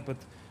like that, but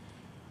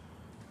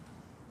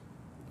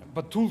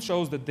tool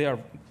shows that they are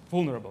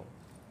vulnerable.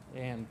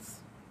 And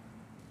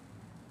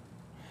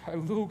I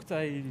looked,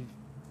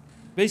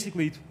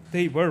 basically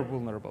they were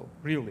vulnerable,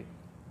 really.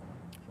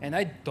 And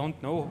I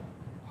don't know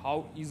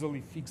how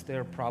easily fix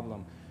their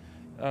problem,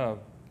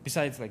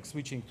 besides like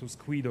switching to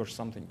Squid or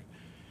something.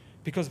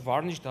 Because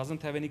Varnish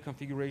doesn't have any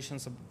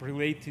configurations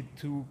related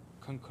to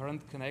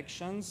concurrent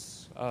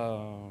connections.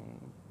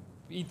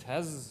 It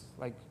has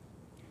like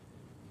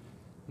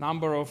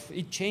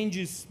it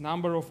changes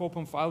number of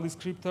open file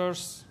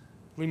descriptors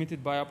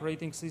limited by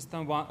operating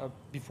system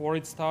before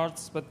it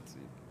starts, but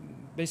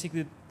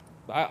basically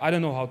I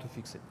don't know how to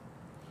fix it.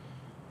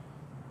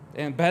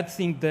 And bad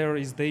thing there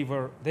is they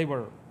were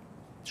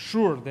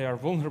sure they are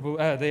vulnerable,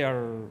 they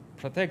are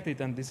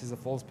protected, and this is a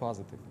false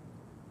positive.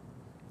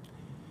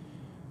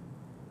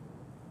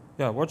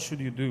 Yeah, what should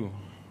you do?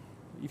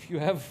 If you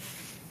have,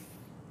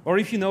 or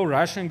if you know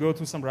Russian, go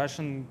to some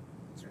Russian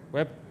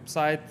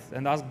website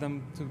and ask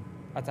them to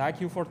attack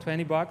you for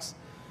 $20.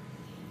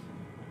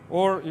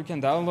 Or you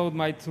can download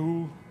my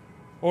tool,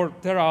 or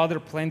there are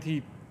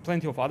plenty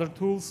of other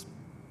tools.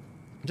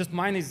 Just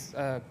mine is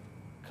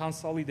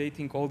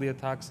consolidating all the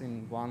attacks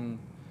in one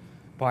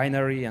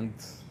binary, and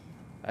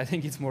I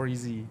think it's more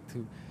easy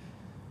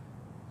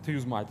to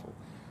use my tool.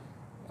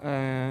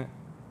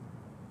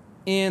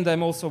 And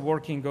I'm also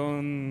working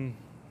on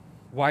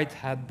white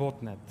hat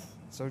botnet.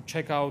 So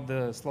check out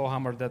the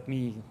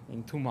slowhammer.me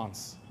in 2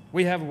 months.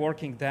 We have a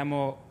working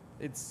demo.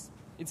 It's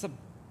a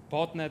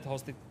botnet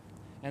hosted,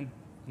 and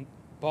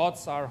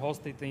bots are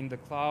hosted in the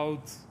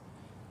cloud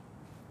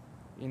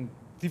in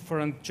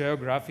different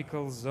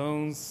geographical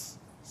zones.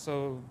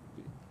 So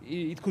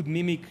it could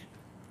mimic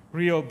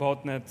real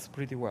botnets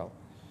pretty well.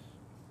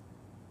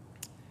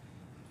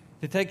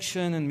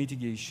 Detection and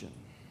mitigation.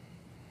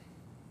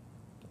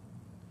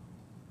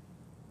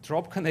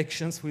 Drop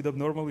connections with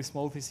abnormally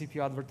small TCP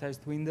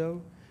advertised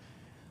window.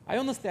 I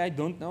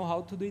don't know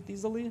how to do it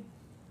easily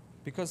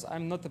because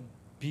I'm not a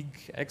big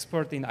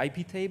expert in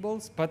IP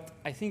tables, but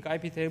I think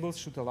IP tables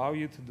should allow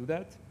you to do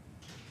that.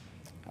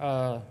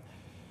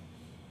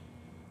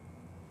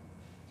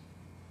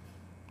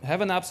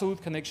 Have an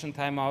absolute connection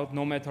timeout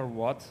no matter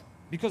what,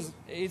 because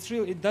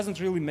it doesn't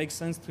really make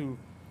sense to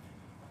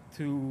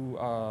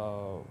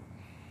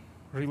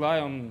rely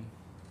on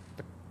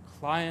the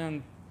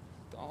client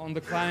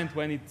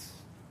when it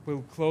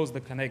will close the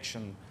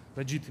connection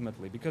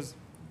legitimately. Because,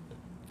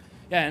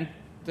 yeah, and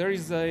there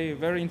is a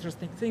very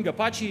interesting thing.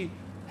 Apache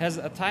has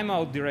a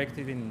timeout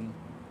directive in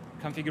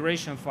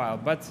configuration file,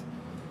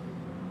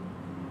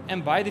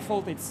 and by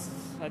default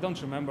I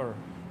don't remember.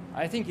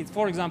 I think it's,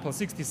 for example,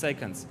 60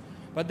 seconds.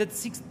 But that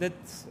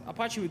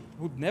Apache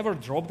would never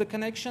drop the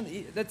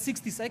connection. That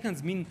 60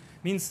 seconds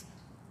means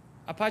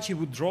Apache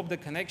would drop the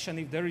connection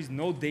if there is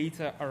no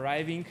data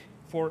arriving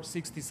for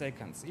 60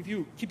 seconds. If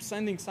you keep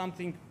sending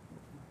something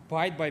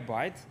byte by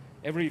byte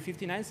every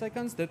 59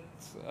 seconds, that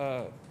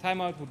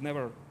timeout would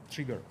never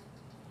trigger.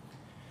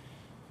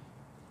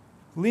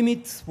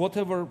 Limit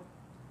whatever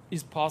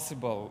is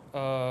possible.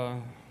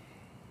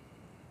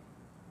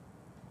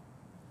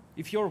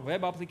 If your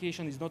web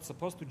application is not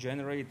supposed to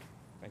generate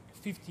like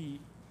 50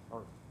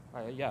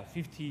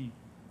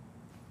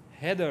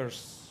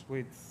 headers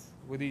with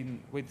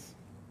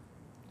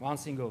one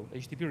single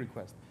HTTP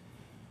request,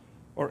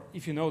 or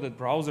if you know that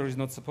browser is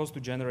not supposed to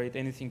generate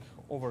anything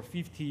over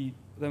 50,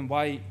 then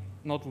why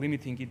not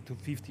limiting it to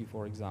 50,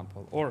 for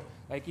example? Or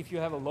like if you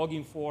have a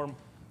login form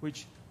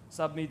which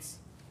submits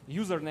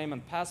username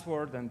and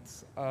password, and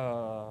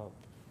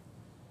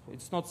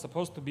it's not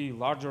supposed to be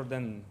larger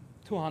than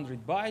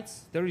 200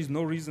 bytes, there is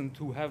no reason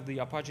to have the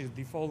Apache's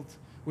default,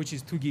 which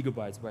is 2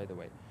 gigabytes, by the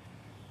way.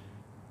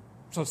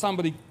 So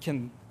somebody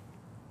can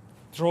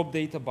drop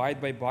data byte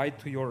by byte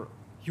to your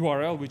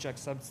URL, which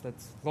accepts that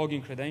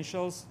login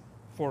credentials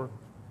for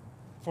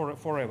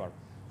forever.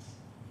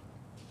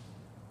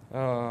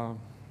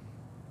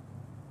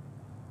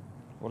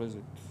 What is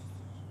it?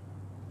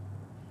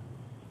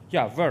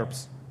 Yeah,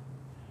 verbs.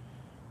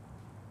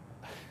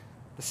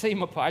 The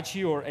same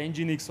Apache or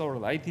Nginx or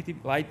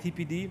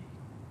LightTPD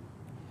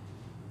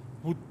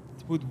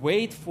would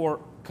wait for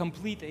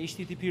complete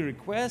HTTP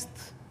request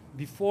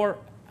before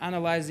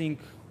analyzing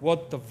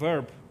what the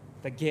verb,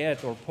 the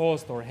get or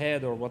post or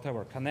head or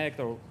whatever, connect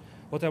or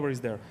whatever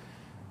is there,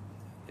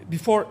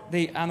 before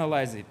they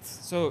analyze it.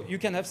 So you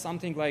can have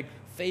something like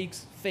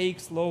fake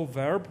slow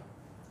verb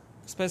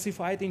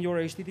specified in your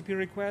HTTP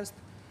request,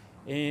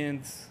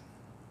 and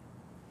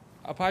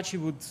Apache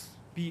would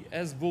be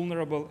as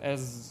vulnerable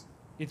as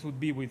it would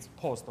be with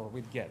post or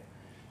with get.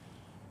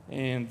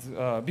 And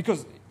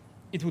because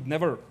it would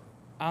never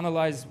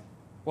analyze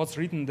what's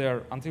written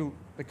there until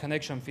the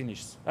connection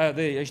finishes,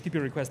 the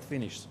HTTP request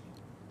finishes.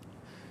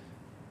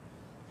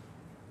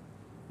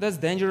 That's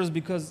dangerous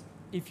because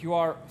if you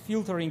are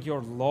filtering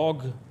your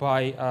log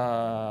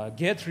by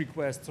get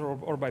requests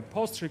or by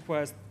post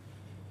request,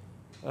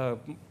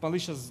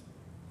 malicious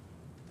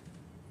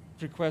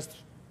request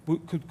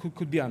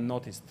could be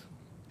unnoticed.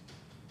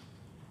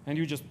 And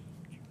you just,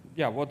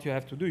 yeah, what you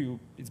have to do,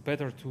 it's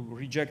better to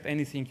reject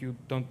anything you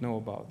don't know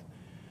about.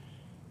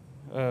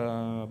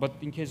 But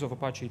in case of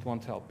Apache, it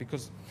won't help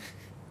because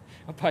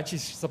Apache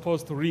is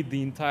supposed to read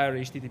the entire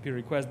HTTP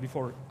request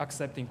before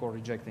accepting or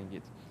rejecting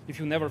it. If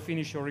you never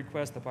finish your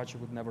request, Apache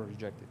would never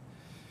reject it.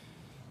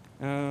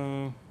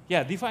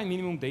 Yeah, define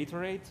minimum data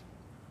rate.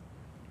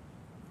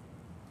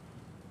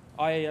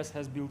 IIS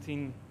has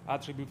built-in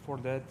attribute for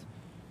that.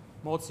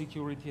 Mod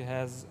security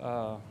has,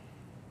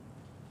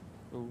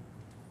 we'll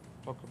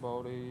talk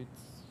about it.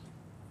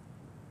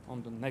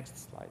 on the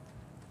next slide.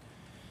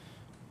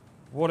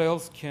 What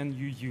else can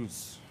you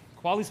use?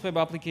 Qualys Web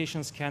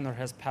Application Scanner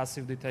has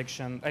passive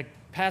detection.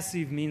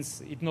 Passive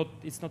means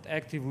it's not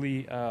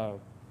actively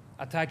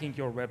attacking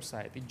your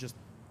website. It just,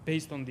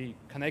 based on the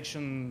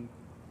connection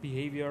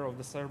behavior of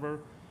the server,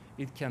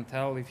 it can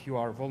tell if you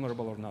are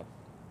vulnerable or not.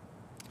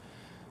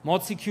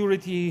 Mod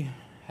security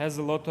has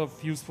a lot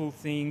of useful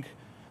things,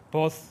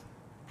 both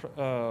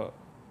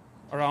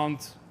around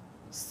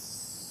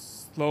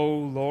slow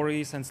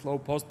low-res and slow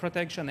post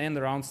protection, and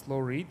around slow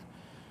read.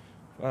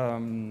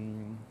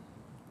 In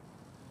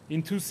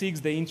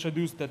 2.6, they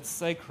introduced that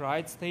sec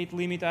write state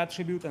limit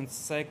attribute and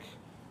sec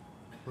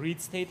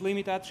read state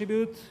limit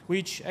attribute,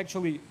 which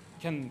actually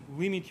can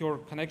limit your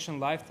connection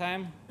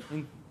lifetime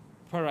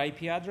per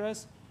IP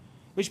address,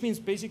 which means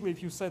basically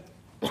if you set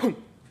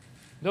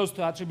those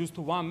two attributes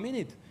to 1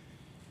 minute,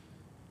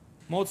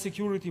 mod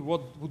security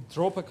would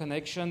drop a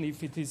connection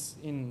if it is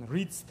in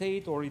read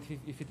state or if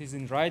it is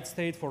in write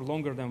state for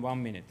longer than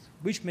 1 minute,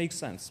 which makes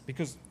sense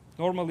because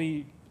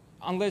normally,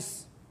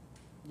 unless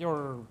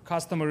your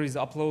customer is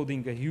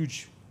uploading a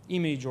huge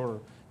image or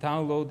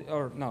download,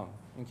 or no,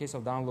 in case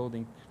of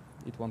downloading,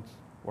 it won't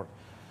work.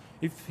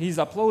 If he's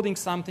uploading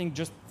something,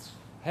 just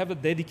have a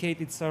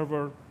dedicated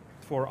server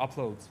for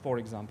uploads, for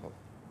example.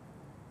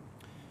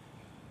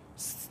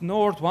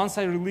 Snort, once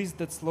I released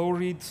that slow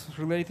read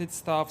related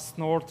stuff,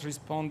 Snort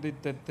responded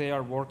that they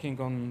are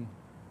working on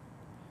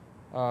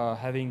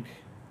having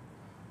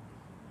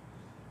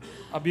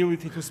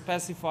ability to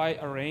specify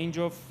a range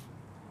of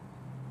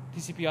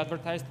TCP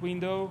advertised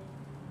window,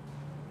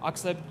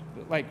 accept,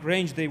 like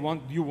range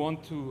you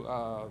want to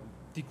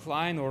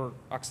decline or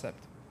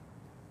accept.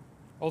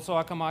 Also,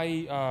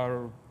 Akamai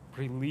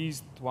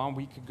released 1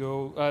 week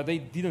ago. They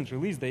didn't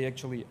release, they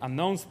actually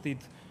announced it.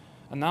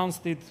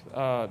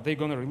 They're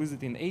going to release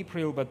it in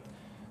April, but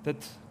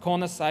that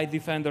Kona side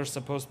defender is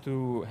supposed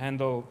to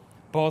handle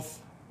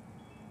both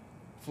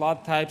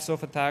flood type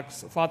of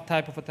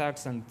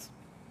attacks and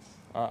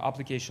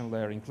application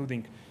layer,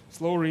 including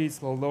slow reads,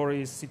 slow low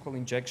reads, SQL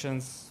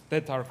injections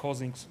that are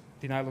causing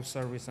denial of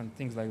service and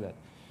things like that.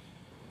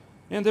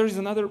 And there is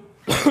another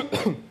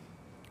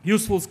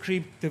useful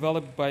script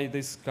developed by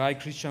this guy,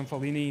 Christian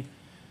Fallini.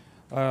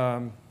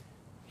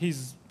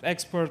 He's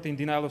expert in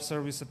denial of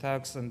service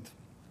attacks, and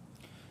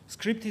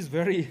script is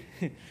very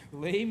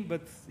lame,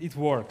 but it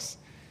works.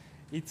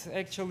 It's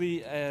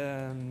actually,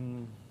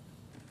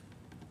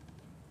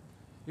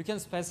 you can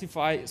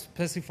specify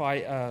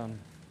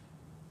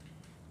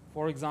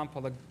for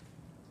example, a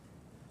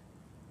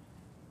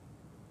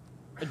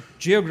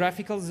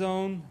geographical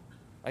zone,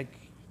 like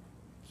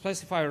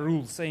specify a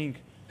rule saying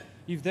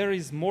if there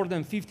is more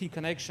than 50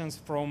 connections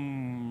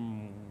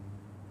from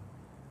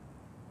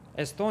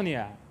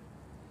Estonia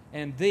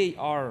and they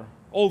are,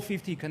 all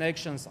 50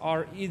 connections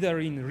are either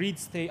in read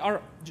state,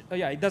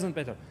 it doesn't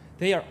matter.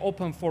 They are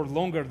open for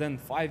longer than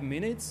 5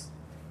 minutes,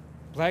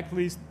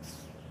 blacklist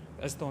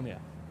Estonia.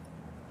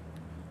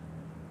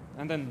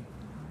 And then,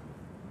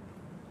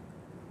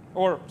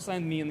 or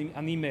send me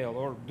an email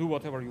or do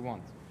whatever you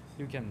want.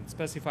 You can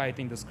specify it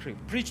in the script.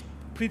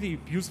 Pretty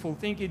useful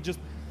thing. It's just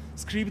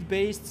script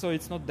based, so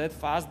it's not that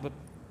fast, but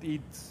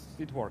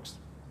it works.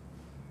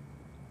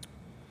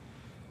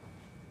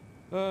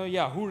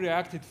 Who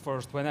reacted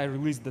first when I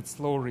released that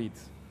slow read?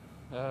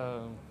 It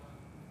doesn't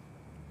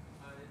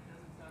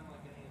sound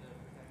like any of the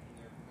protection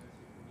there prevents you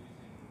from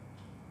using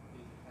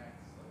these attacks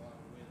along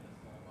with a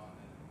small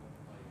botnet.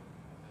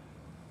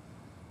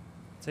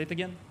 Say it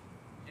again?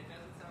 It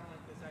doesn't sound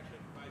like this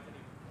actually provides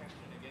any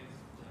protection against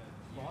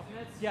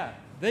botnets? Yeah,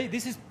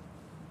 this is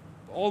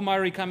all my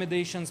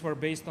recommendations were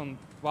based on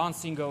one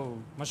single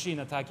machine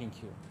attacking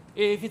you.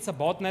 If it's a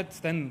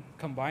botnet, then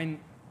combine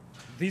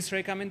these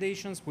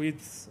recommendations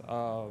with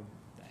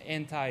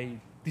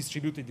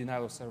anti-distributed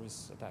denial of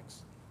service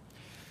attacks.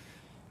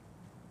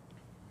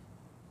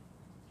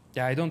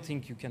 Yeah, I don't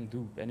think you can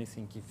do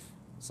anything if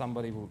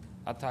somebody will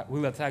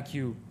attack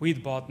you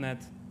with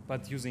botnet,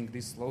 but using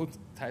these slow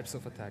types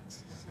of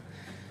attacks.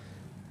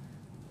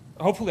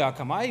 Hopefully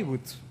Akamai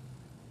would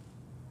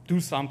do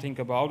something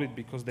about it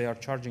because they are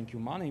charging you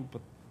money,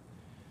 but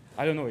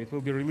I don't know. It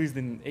will be released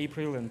in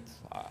April, and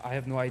I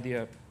have no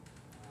idea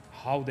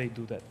how they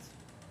do that.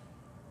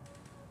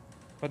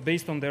 But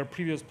based on their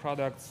previous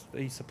products,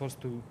 they're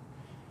supposed to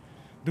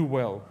do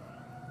well.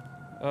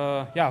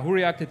 Who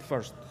reacted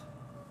first?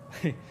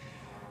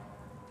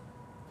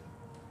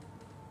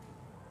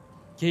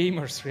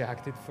 Gamers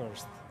reacted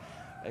first.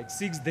 Like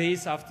 6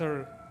 days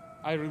after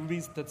I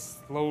released that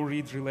slow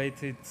read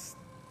related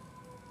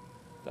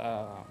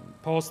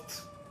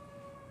post,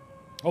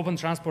 Open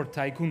Transport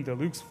Tycoon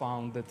Deluxe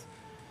found that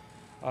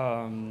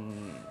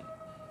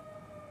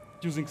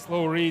using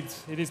slow read,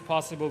 it is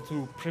possible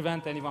to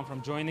prevent anyone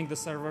from joining the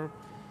server.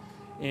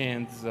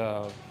 And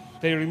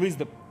they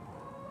released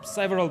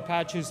several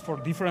patches for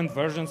different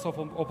versions of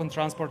Open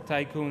Transport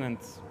Tycoon, and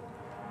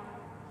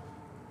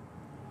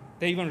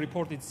they even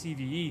reported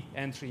CVE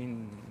entry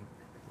in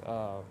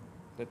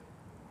the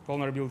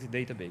vulnerability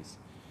database.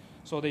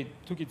 So they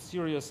took it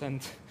serious,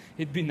 and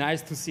it'd be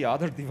nice to see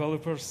other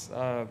developers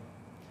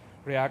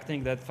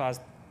reacting that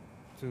fast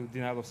to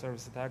denial of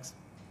service attacks,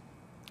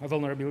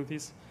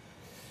 vulnerabilities.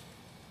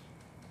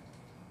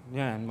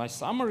 Yeah, and my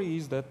summary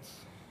is that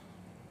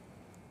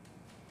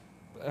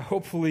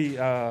hopefully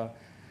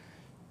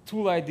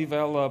tool I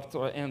developed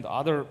and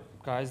other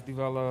guys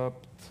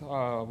developed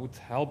would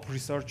help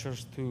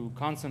researchers to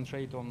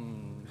concentrate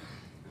on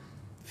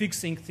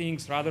fixing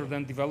things rather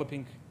than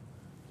developing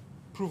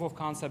proof of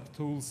concept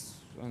tools,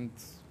 and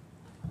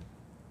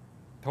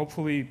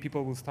hopefully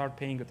people will start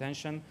paying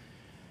attention.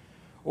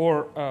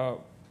 Or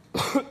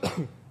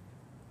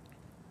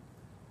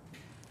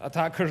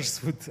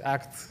attackers would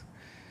act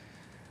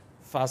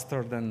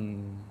faster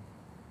than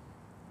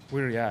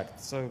we react.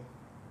 So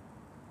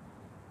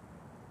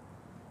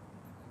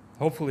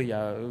hopefully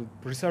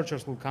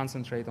researchers will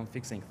concentrate on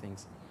fixing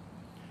things.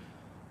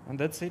 And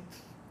that's it.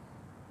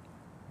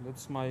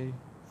 That's my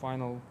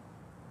final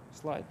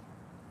slide.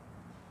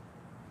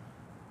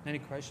 Any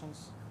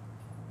questions?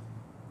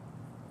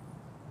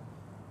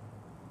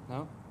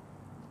 No?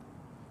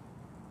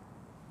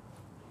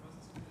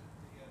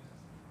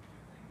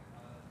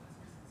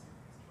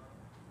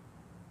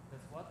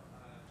 That's what?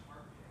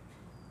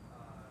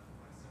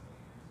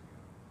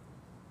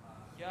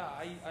 Yeah,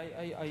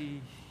 I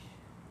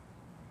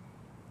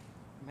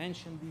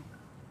mentioned the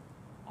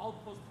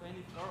Outpost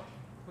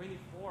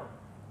 24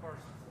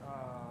 first.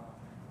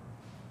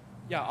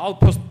 Yeah,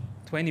 Outpost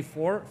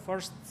 24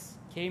 first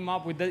came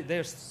up with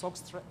their SOC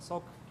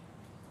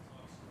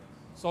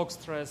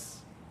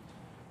stress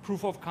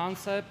proof of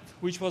concept,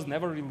 which was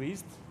never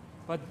released.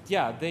 But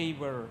yeah, they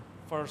were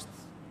first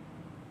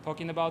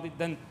talking about it.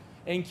 Then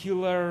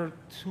Nkiller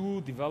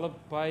 2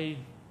 developed by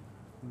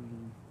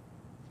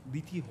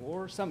DT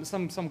Hoare,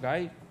 some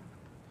guy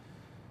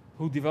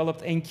who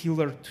developed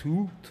Nkiller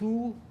 2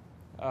 tool,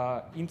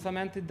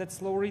 implemented that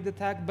slow read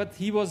attack. But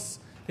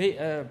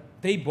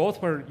they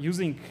both were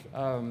using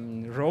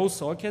row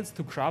sockets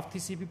to craft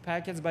TCP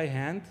packets by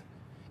hand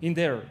in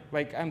there.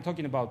 Like, I'm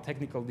talking about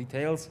technical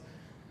details.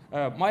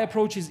 My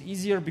approach is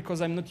easier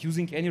because I'm not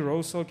using any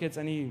row sockets,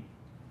 any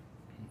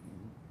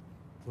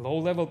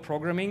low-level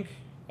programming.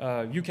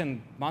 You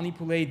can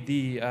manipulate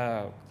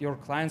your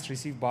client's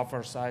receive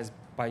buffer size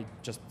by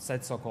just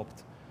set sock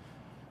opt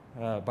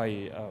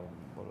by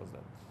what was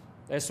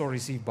that? SO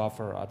receive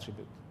buffer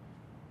attribute.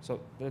 So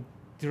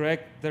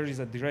there is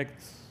a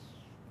direct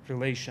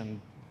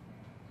relation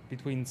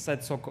between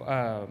set sock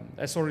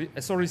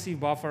SO receive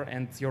buffer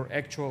and your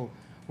actual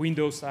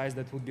window size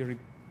that would be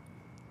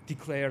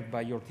declared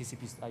by your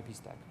TCP IP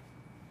stack.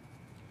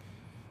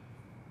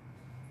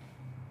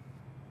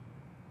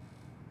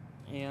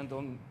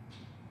 And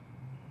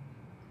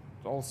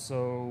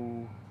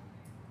also,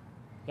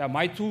 yeah,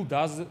 my tool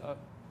does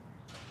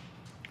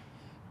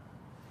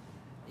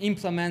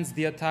implements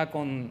the attack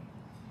on,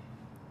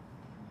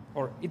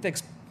 or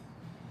it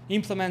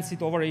implements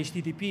it over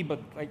HTTP, but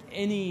like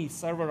any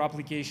server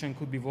application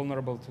could be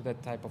vulnerable to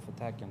that type of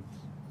attack and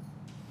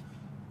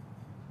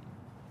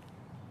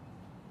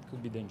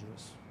could be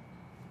dangerous.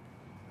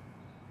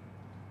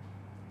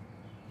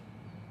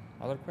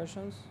 Other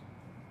questions?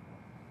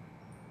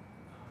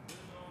 Do you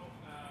know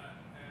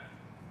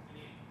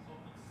any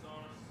open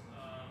source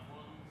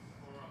models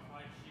for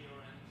Apache or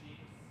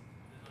Nginx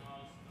that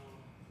allows to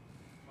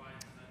find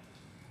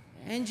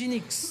that?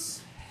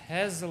 Nginx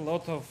has a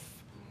lot of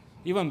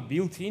even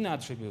built-in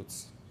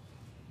attributes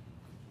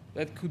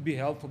that could be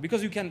helpful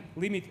because you can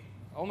limit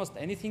almost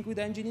anything with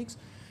Nginx.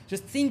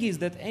 Just thing is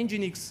that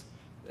Nginx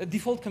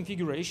default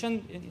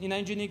configuration in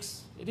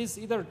Nginx, it is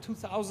either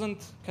 2,000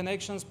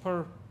 connections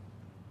per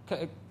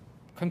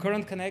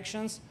concurrent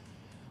connections,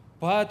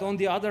 but on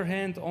the other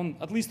hand,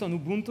 at least on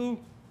Ubuntu,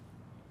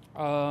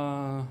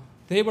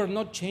 they were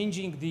not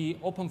changing the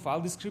open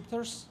file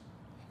descriptors,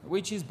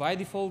 which is by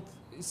default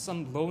is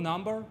some low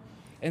number,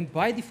 and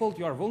by default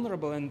you are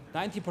vulnerable, and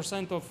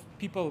 90% of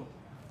people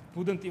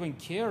wouldn't even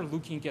care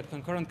looking at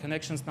concurrent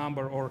connections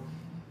number or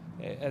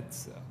at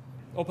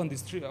open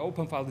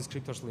file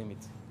descriptors limit.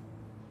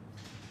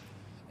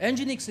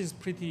 Nginx is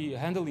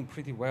handling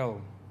pretty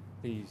well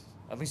these,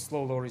 at least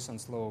slow loris and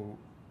slow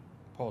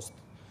post.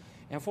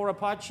 And for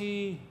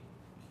Apache,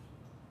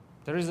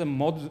 there is a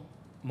mod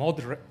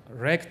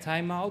rec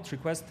timeout,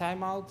 request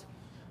timeout,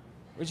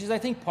 which is I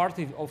think part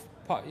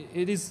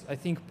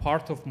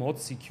of mod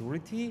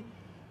security.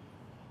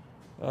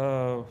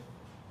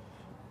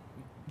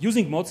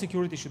 Using mod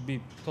security should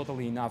be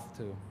totally enough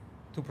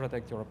to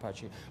protect your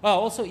Apache.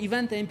 Also,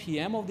 event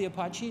npm of the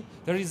Apache,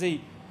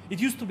 it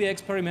used to be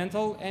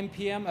experimental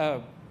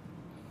npm.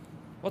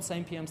 What's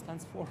npm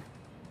stands for?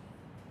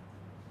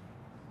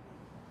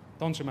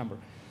 Don't remember.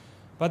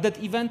 But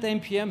that event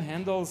npm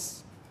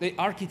handles, the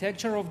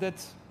architecture of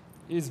that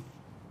is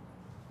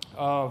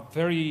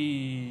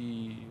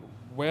very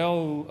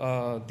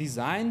well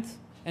designed,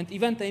 and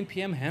event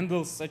npm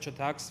handles such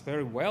attacks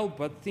very well,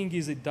 but thing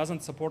is it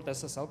doesn't support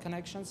SSL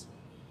connections.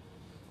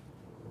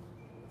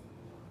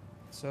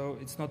 So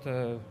it's not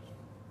a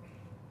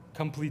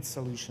complete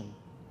solution.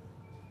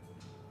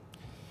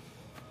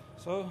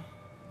 So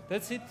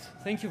that's it.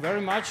 Thank you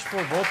very much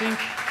for voting.